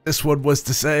 this one was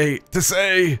to say,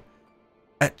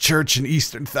 at church in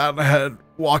Eastern Thanahead,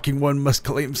 walking one must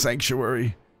claim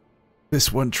sanctuary.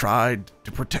 This one tried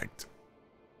to protect.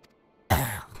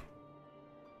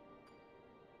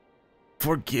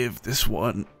 Forgive this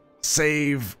one.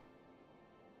 Save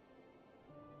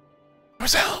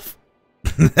yourself.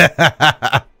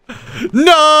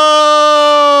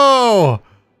 No!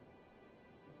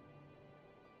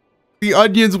 The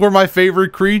onions were my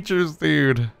favorite creatures,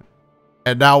 dude.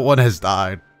 And now one has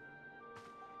died.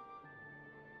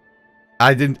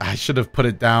 I should have put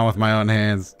it down with my own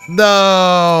hands.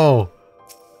 No!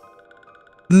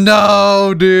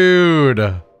 No,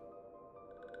 dude.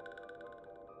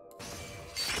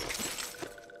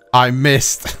 I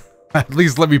missed. At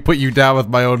least let me put you down with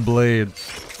my own blade.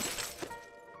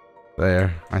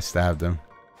 There, I stabbed him.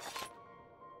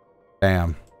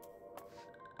 Damn.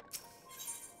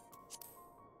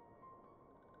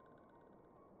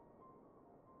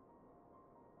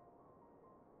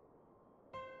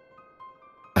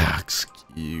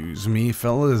 Excuse me,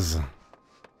 fellas.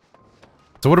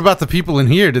 So what about the people in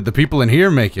here? Did the people in here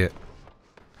make it?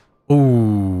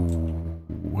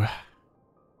 Ooh.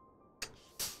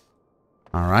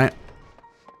 All right.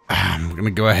 I'm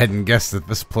gonna go ahead and guess that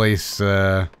this place,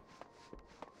 I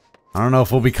don't know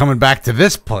if we'll be coming back to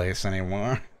this place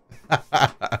anymore.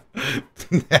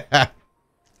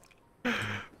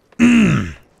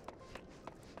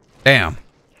 Damn.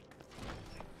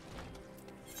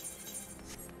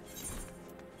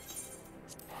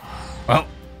 Well,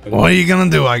 what are you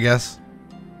gonna do, I guess?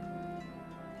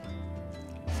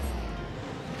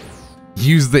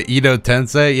 Use the Edo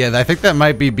Tensei? Yeah, I think that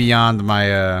might be beyond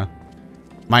my,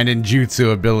 my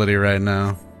ninjutsu ability right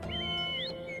now.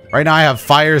 Right now I have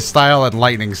fire style and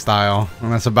lightning style,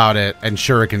 and that's about it. And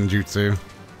shuriken jutsu.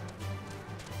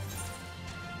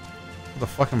 Where the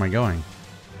fuck am I going?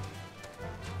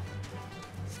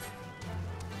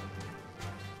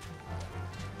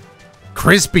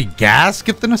 Crispy gas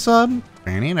gifting us on?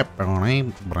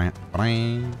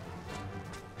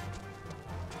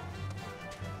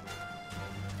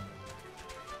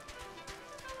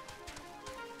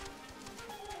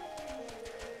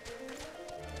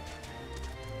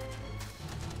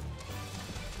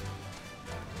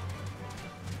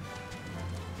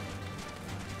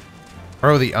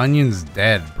 Bro, the onion's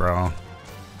dead, bro.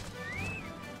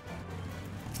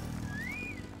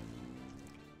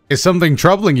 Is something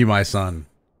troubling you, my son?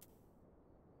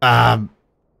 I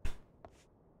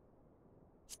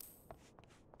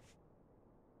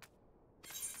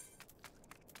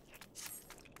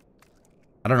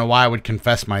don't know why I would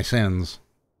confess my sins.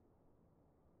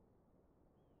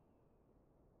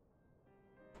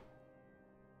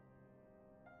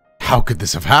 How could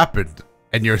this have happened?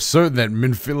 And you're certain that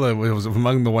Minfilla was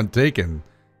among the one taken?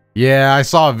 Yeah, I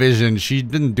saw a vision. She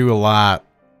didn't do a lot.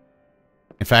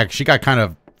 In fact, she got kind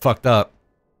of fucked up.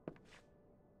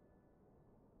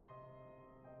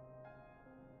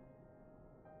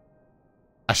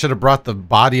 I should have brought the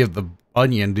body of the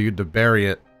onion, dude, to bury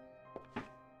it.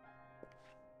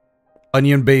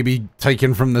 Onion baby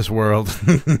taken from this world.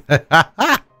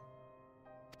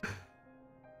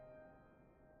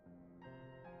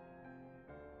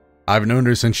 I've known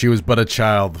her since she was but a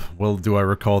child. Well do I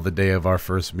recall the day of our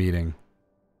first meeting.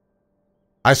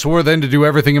 I swore then to do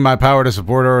everything in my power to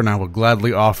support her, and I will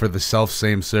gladly offer the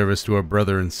self-same service to her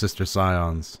brother and sister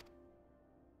scions.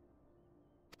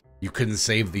 You couldn't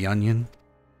save the onion?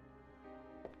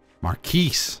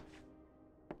 Marquise.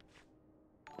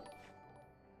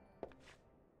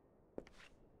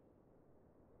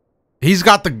 He's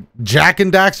got the Jack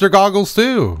and Daxter goggles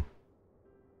too.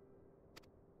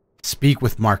 Speak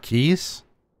with Marquise?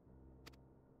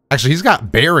 Actually, he's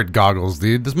got Barrett goggles,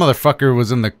 dude. This motherfucker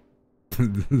was in the...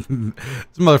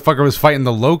 This motherfucker was fighting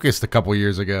the Locust a couple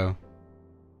years ago.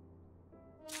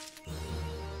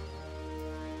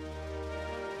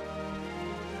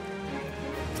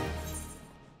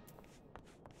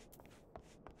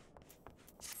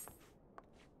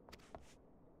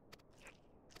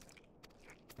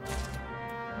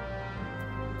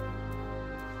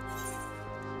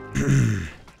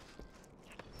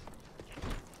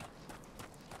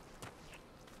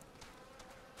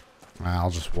 I'll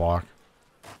just walk.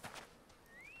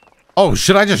 Oh,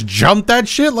 should I just jump that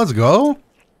shit? Let's go.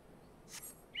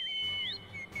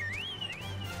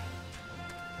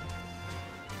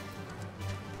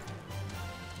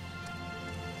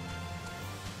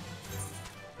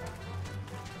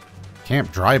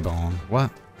 Camp Drybone. What?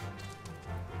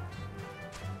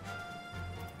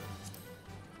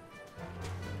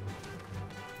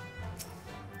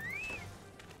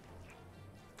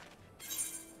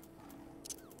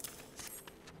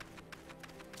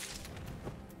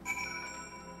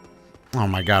 Oh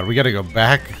my god, we gotta go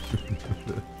back.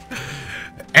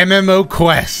 MMO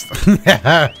quest.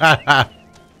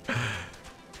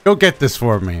 Go get this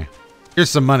for me.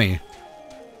 Here's some money.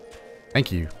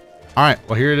 Thank you. Alright,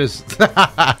 well here it is.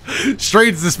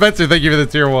 Straits dispenser, thank you for the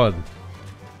tier 1.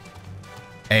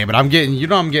 Hey, but I'm getting, you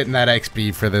know I'm getting that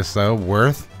XP for this though.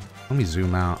 Worth. Let me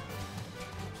zoom out.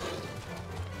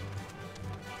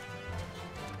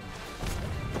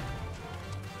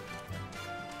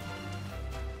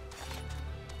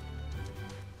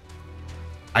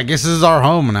 I guess this is our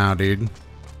home now, dude.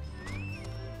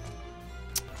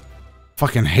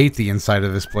 Fucking hate the inside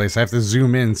of this place. I have to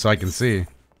zoom in so I can see.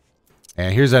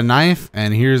 And here's a knife,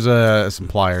 and here's some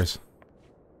pliers.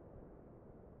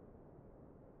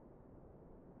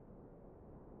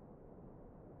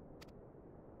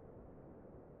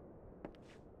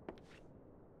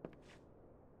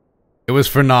 It was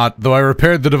for naught. Though I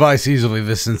repaired the device easily,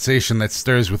 the sensation that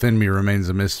stirs within me remains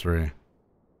a mystery.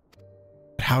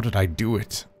 How did I do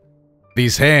it?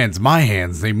 These hands, my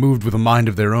hands, they moved with a mind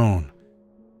of their own,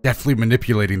 deftly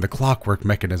manipulating the clockwork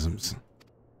mechanisms.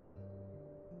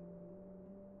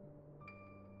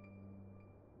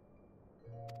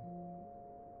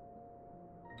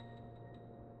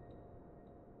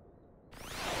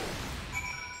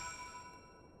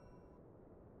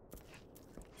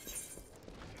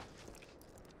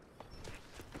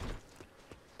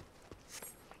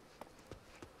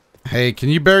 Hey, can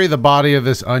you bury the body of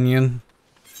this onion?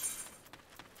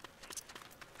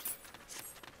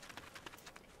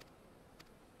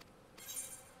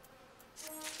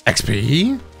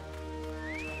 XP?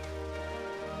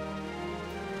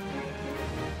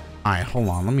 Alright, hold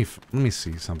on. Let me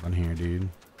see something here, dude.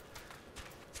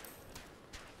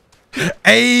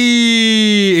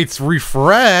 Hey, it's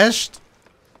refreshed.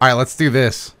 Alright, let's do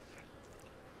this.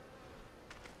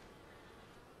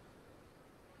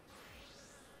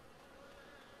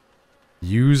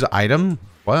 Use item?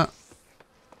 What?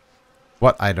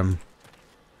 What item?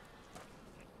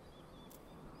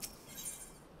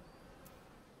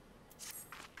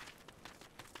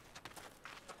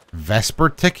 Vesper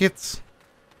tickets?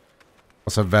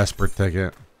 What's a Vesper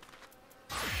ticket?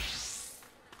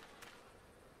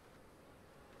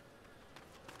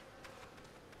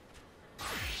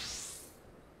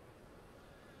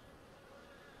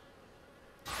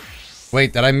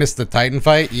 Wait, did I miss the Titan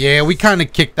fight? Yeah, we kind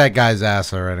of kicked that guy's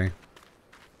ass already.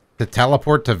 To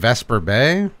teleport to Vesper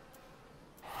Bay?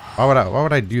 Why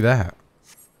would I do that?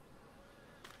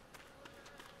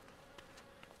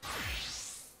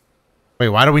 Wait,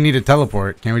 why do we need to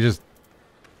teleport? Can't we just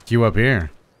queue up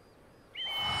here?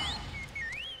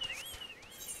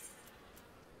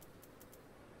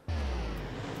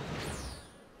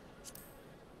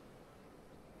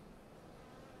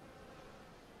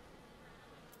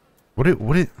 What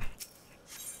it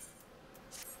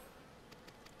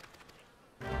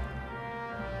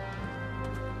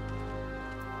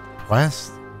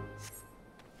quest?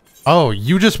 Oh,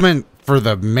 you just meant for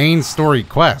the main story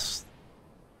quest.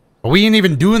 But we ain't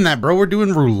even doing that, bro. We're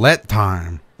doing roulette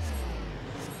time.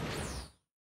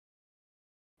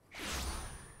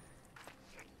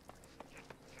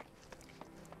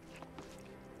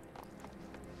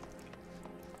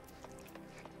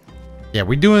 Yeah,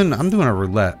 I'm doing a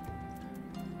roulette.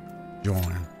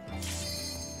 Join.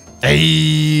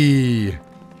 Hey!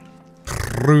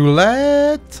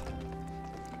 Roulette!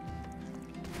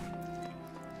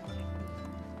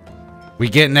 We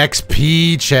get an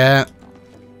XP, chat.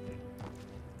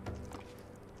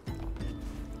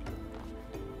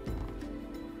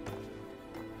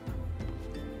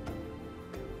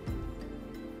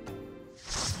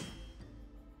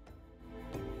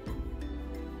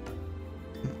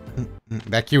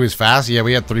 That queue is fast. Yeah,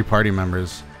 we had 3 party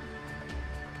members.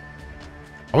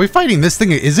 Are we fighting this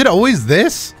thing? Is it always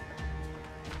this?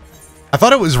 I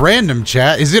thought it was random,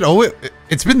 chat. Is it always...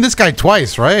 It's been this guy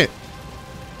twice, right?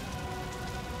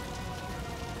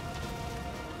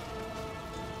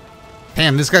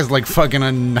 Damn, this guy's like fucking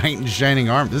a knight in shining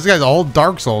armor. This guy's a whole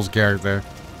Dark Souls character.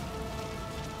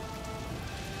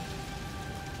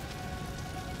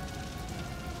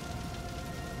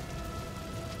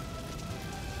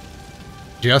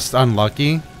 Just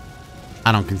unlucky?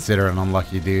 I don't consider it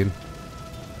unlucky, dude.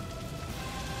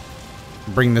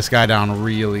 Bring this guy down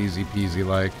real easy peasy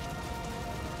like.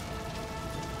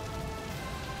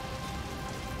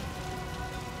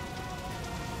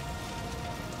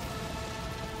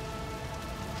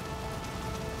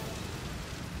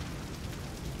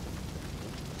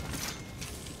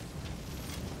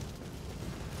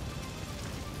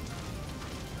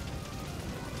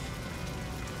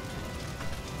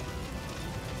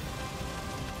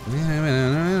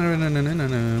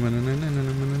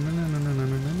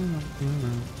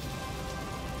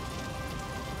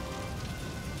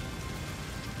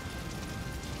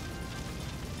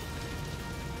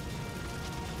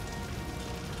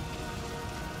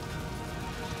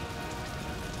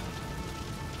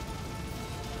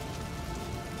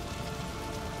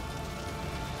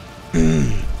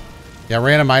 Yeah,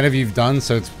 random item you've done,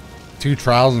 so it's 2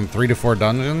 trials and 3 to 4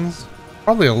 dungeons.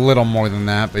 Probably a little more than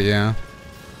that, but yeah.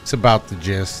 It's about the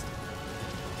gist.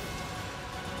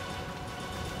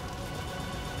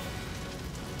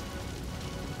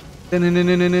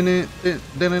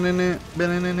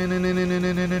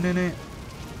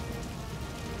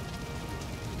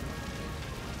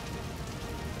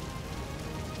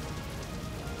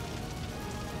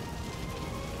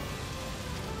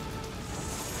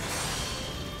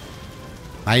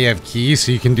 Now you have keys,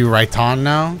 so you can do Raiton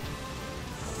now?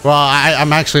 Well,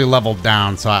 I'm actually leveled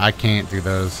down, so I can't do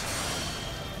those.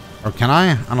 Or can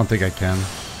I? I don't think I can.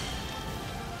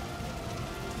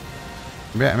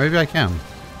 Maybe I can.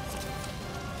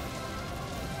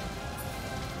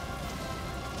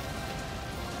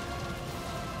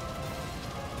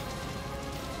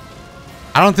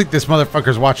 I don't think this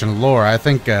motherfucker's watching lore. I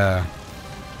think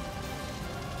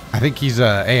he's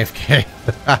AFK.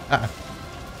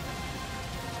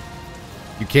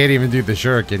 You can't even do the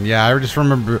shuriken. Yeah, I just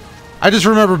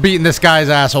remember beating this guy's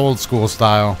ass old school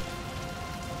style.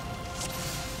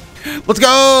 Let's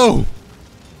go!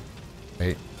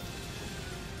 Wait.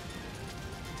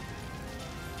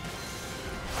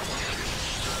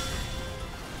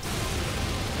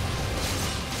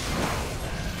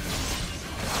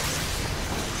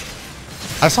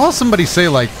 I saw somebody say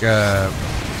like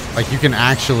you can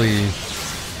actually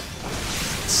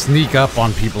sneak up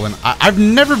on people, and I've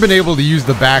never been able to use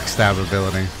the backstab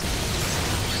ability.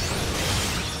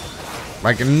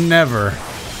 Like, never.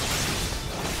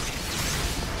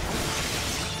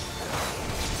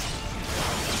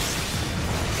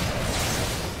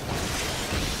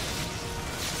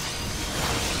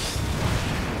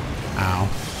 Ow.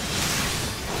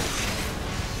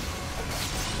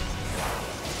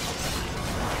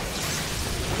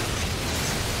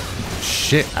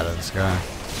 Shit out of this guy.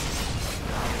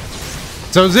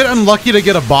 So is it unlucky to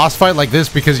get a boss fight like this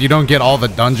because you don't get all the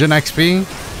dungeon XP?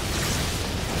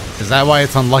 Is that why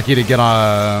it's unlucky to get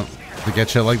to get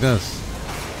shit like this.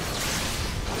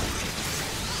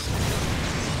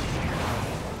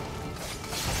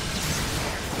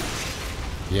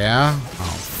 Yeah?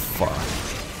 Oh, fuck.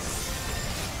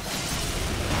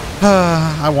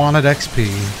 I wanted XP.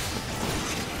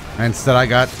 Instead, I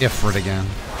got Ifrit again.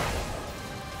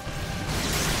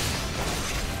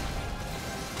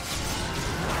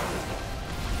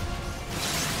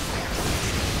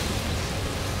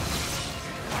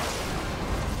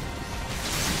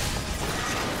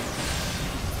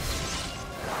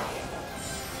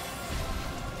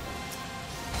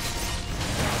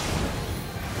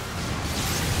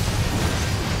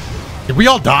 Did we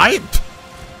all die?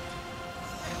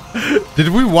 Did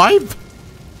we wipe?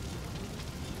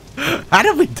 How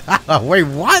did we die? Wait,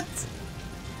 what?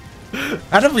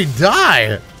 How did we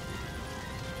die?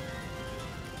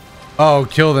 Oh,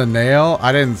 kill the nail?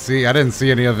 I didn't see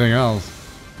anything else.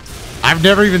 I've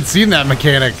never even seen that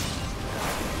mechanic.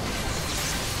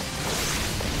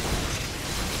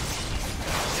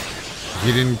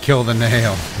 You didn't kill the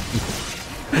nail.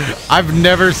 I've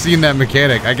never seen that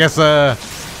mechanic. I guess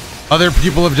other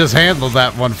people have just handled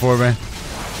that one for me.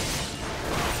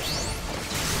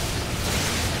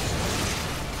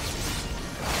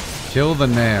 Kill the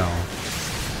nail.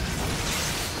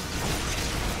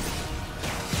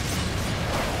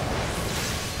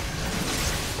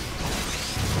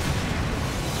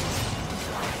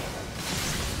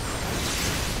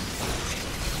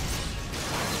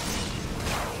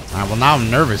 Alright, well now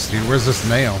I'm nervous, dude. Where's this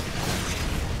nail?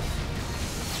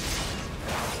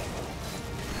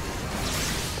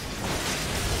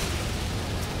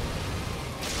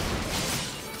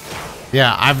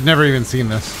 Yeah, I've never even seen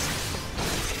this.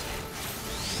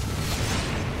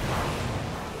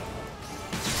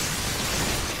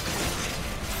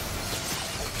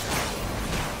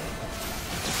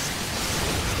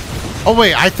 Oh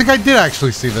wait, I think I did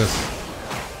actually see this.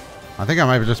 I think I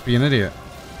might just be an idiot.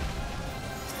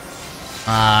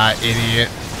 Idiot.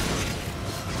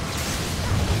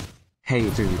 Hey,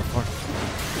 dude.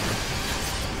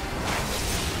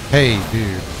 Hey,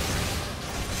 dude.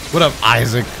 What up,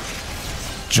 Isaac?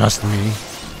 Just me.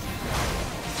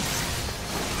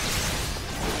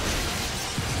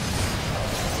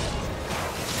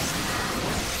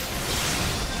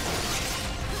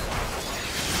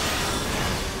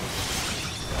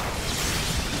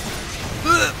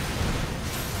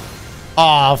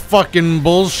 Aw, fucking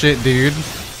bullshit, dude.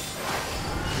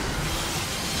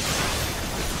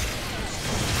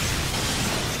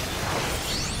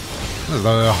 This is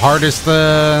the hardest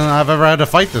I've ever had to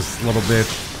fight this little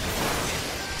bitch.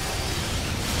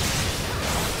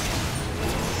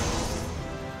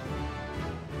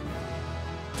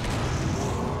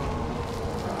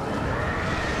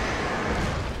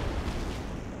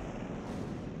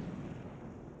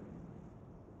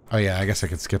 Oh yeah, I guess I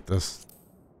could skip this.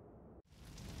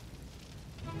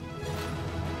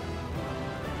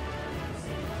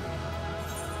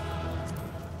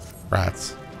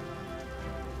 Rats.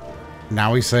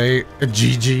 Now we say a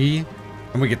GG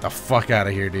and we get the fuck out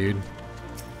of here, dude.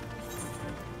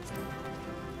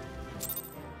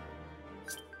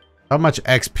 How much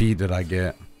XP did I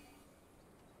get?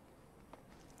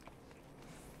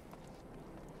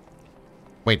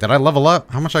 Wait, did I level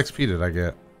up? How much XP did I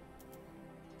get?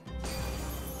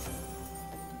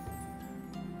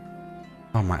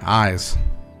 Oh, my eyes.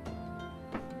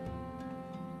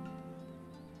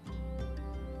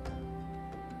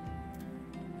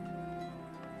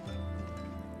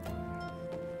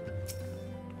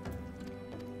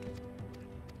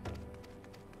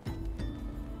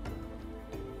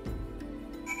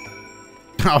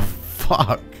 Oh,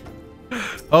 fuck.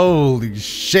 Holy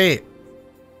shit.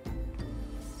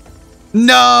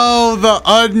 No, the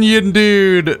onion,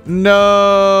 dude.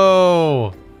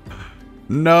 No.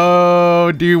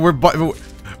 No, dude.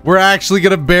 We're actually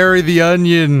gonna bury the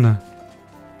onion.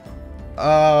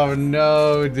 Oh,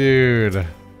 no, dude.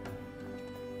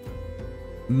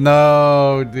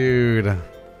 No, dude.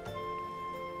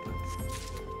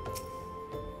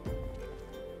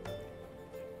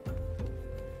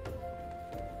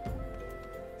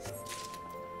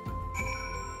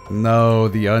 No,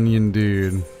 the onion,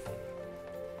 dude.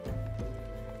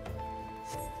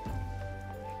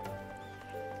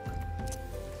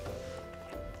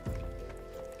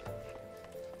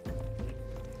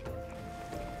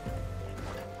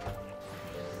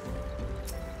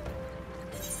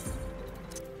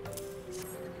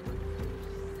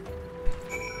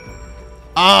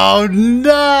 Oh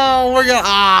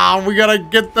no, we gotta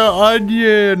get the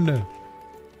onion.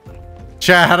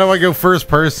 Chat, how do I go first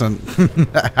person?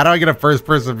 How do I get a first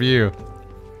person view?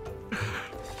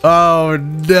 Oh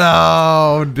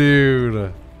no,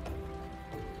 dude.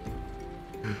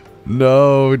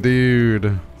 No,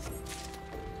 dude.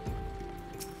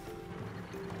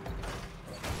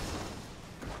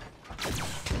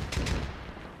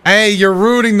 Hey, you're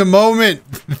ruining the moment.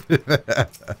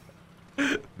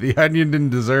 The onion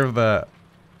didn't deserve that.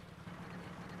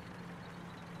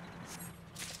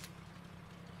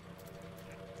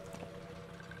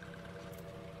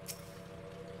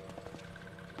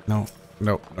 No,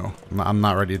 no, no. I'm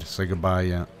not ready to say goodbye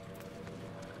yet.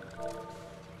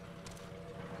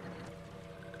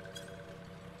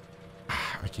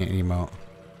 I can't emote.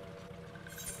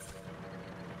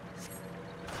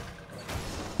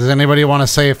 Does anybody want to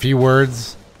say a few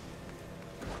words?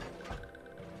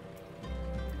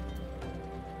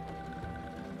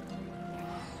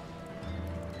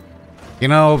 You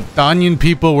know, the onion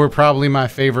people were probably my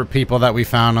favorite people that we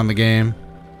found on the game.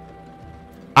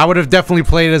 I would have definitely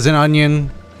played as an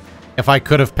onion if I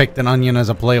could have picked an onion as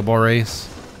a playable race.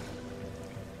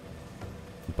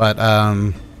 But,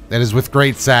 it is with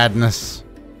great sadness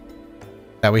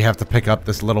that we have to pick up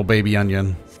this little baby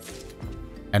onion.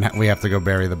 And we have to go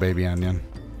bury the baby onion.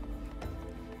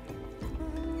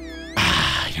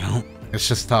 You know, it's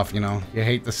just tough, you know. You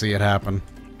hate to see it happen.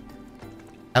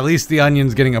 At least the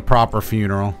onion's getting a proper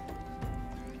funeral.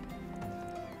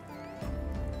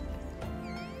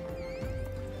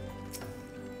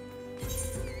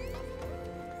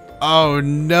 Oh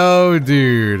no,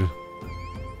 dude.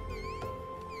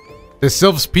 The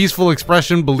sylph's peaceful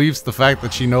expression believes the fact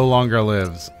that she no longer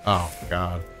lives. Oh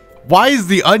god. Why is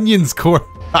the onion's core?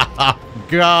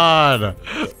 God.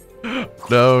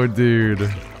 No,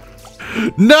 dude.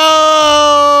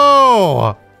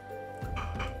 No!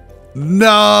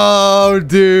 No,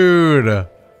 dude.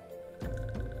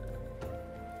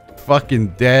 Fucking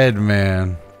dead,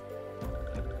 man.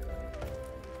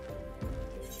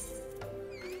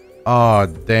 Oh,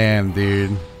 damn,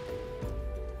 dude.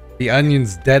 The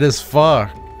onion's dead as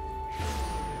fuck.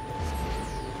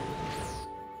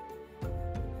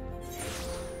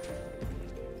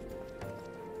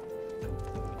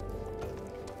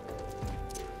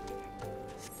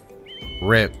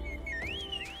 Rip.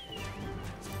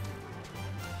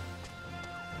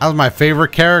 That was my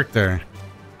favorite character.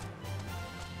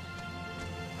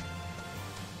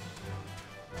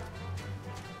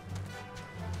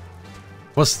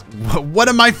 What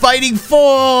am I fighting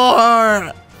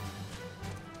for?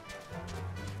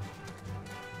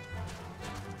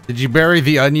 Did you bury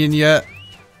the onion yet?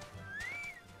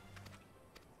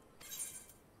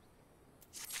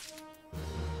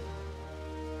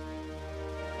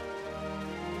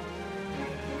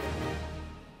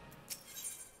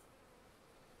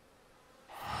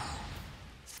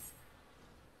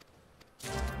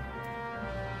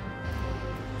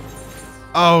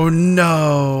 Oh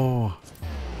no.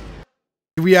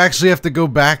 Do we actually have to go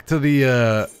back to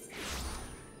the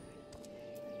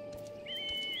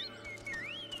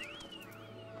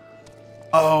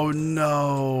Oh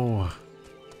no.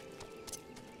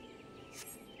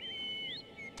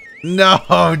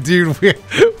 No, dude,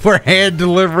 we're hand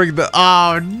delivering the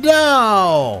Oh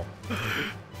no.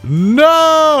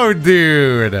 No,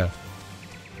 dude.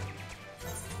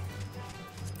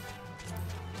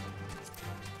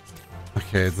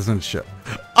 Okay, it doesn't show.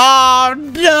 Oh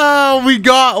no, we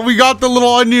got the little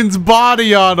onion's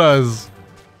body on us.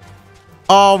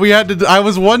 Oh, we had to. I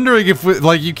was wondering if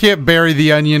like you can't bury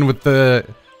the onion with the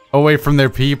away from their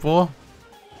people.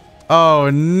 Oh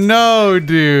no,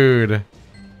 dude.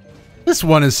 This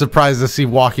one is surprised to see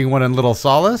walking one in Little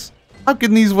Solace. How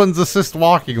can these ones assist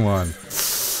walking one?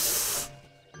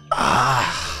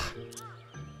 Ah,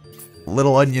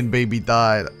 little onion baby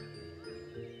died.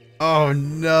 Oh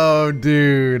no,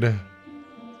 dude.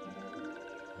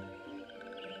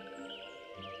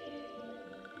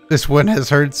 This one has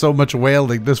heard so much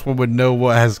wailing, this one would know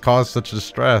what has caused such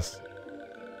distress.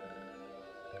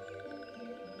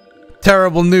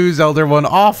 Terrible news, Elder One.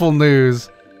 Awful news.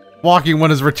 Walking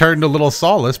One has returned to Little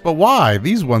Solace, but why?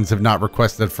 These ones have not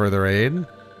requested further aid.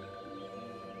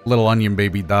 Little onion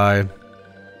baby died.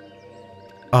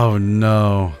 Oh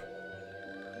no.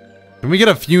 Can we get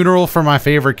a funeral for my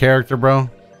favorite character, bro?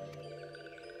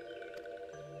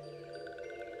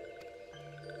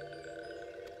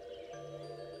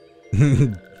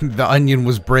 The onion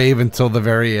was brave until the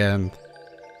very end.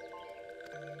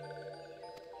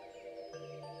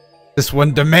 This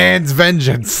one demands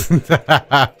vengeance.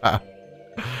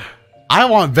 I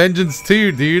want vengeance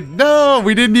too, dude. No,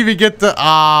 we didn't even get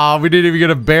to... we didn't even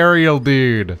get a burial,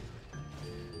 dude.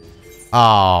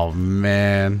 Oh,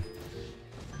 man.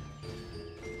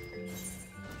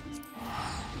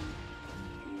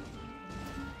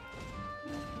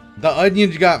 The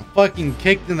onions got fucking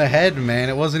kicked in the head, man.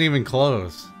 It wasn't even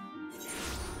close.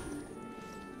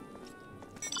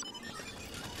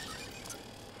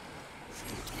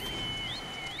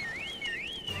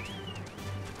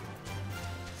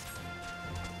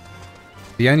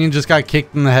 The onion just got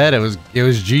kicked in the head. It was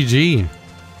GG.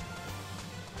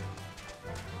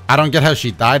 I don't get how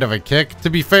she died of a kick. To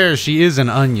be fair, she is an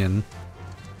onion.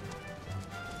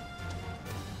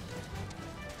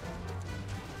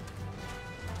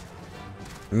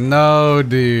 No,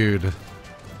 dude.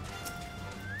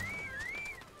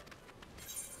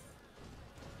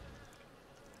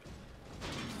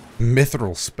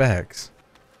 Mithril specs.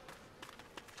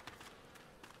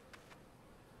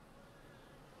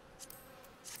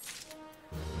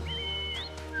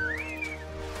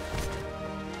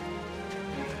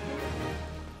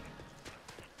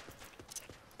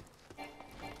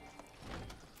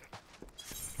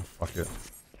 Fuck it.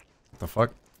 What the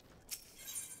fuck?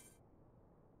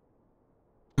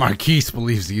 Marquise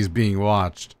believes he is being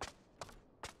watched.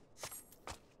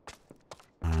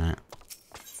 Alright.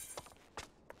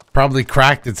 Probably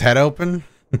cracked its head open.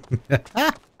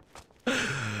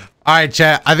 Alright,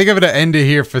 chat. I think I'm gonna end it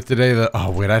here for today. Oh,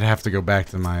 wait. I'd have to go back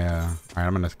to my... Alright,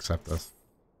 I'm gonna accept this.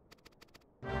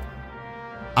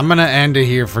 I'm gonna end it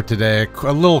here for today.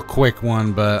 A little quick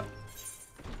one, but...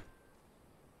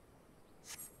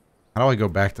 How do I go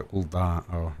back to Ulda?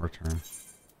 Oh, return.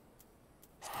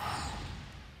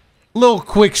 Little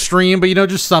quick stream, but you know,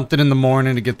 just something in the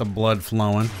morning to get the blood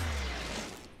flowing.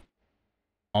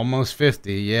 Almost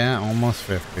 50, yeah, almost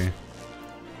 50.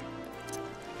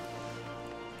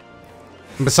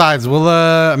 Besides,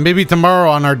 we'll maybe tomorrow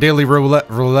on our daily roulette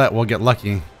we'll get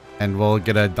lucky and we'll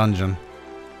get a dungeon.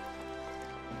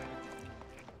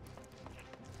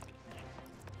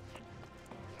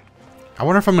 I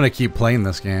wonder if I'm gonna keep playing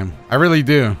this game. I really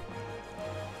do.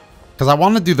 Cause I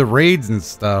want to do the raids and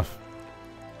stuff.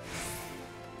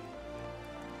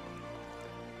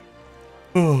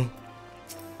 Oh,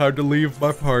 hard to leave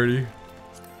my party.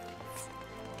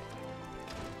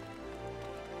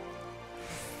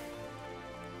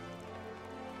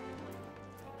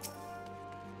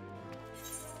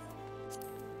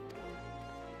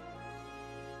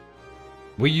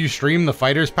 Will you stream the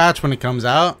fighters patch when it comes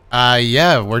out?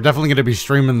 Yeah, we're definitely going to be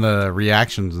streaming the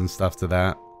reactions and stuff to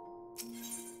that.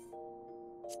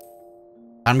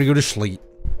 Time to go to sleep.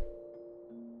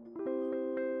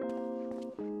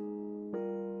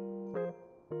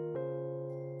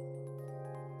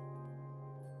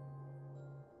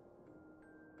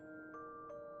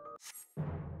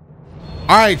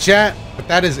 Alright, chat, but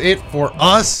that is it for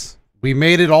us. We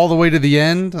made it all the way to the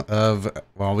end of,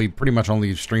 well, we pretty much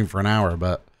only streamed for an hour,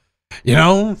 but, you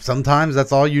know, sometimes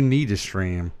that's all you need to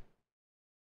stream.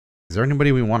 Is there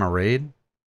anybody we want to raid?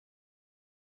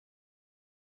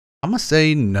 I'm gonna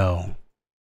say no.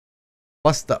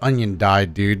 Plus the onion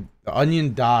died, dude. The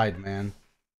onion died, man.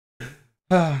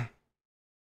 Alright,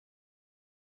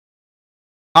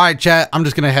 chat, I'm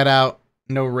just gonna head out.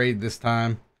 No raid this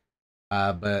time.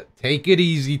 But take it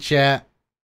easy, chat.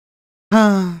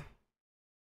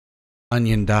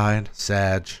 Onion died.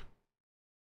 Sag.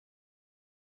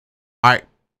 Alright.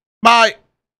 Bye.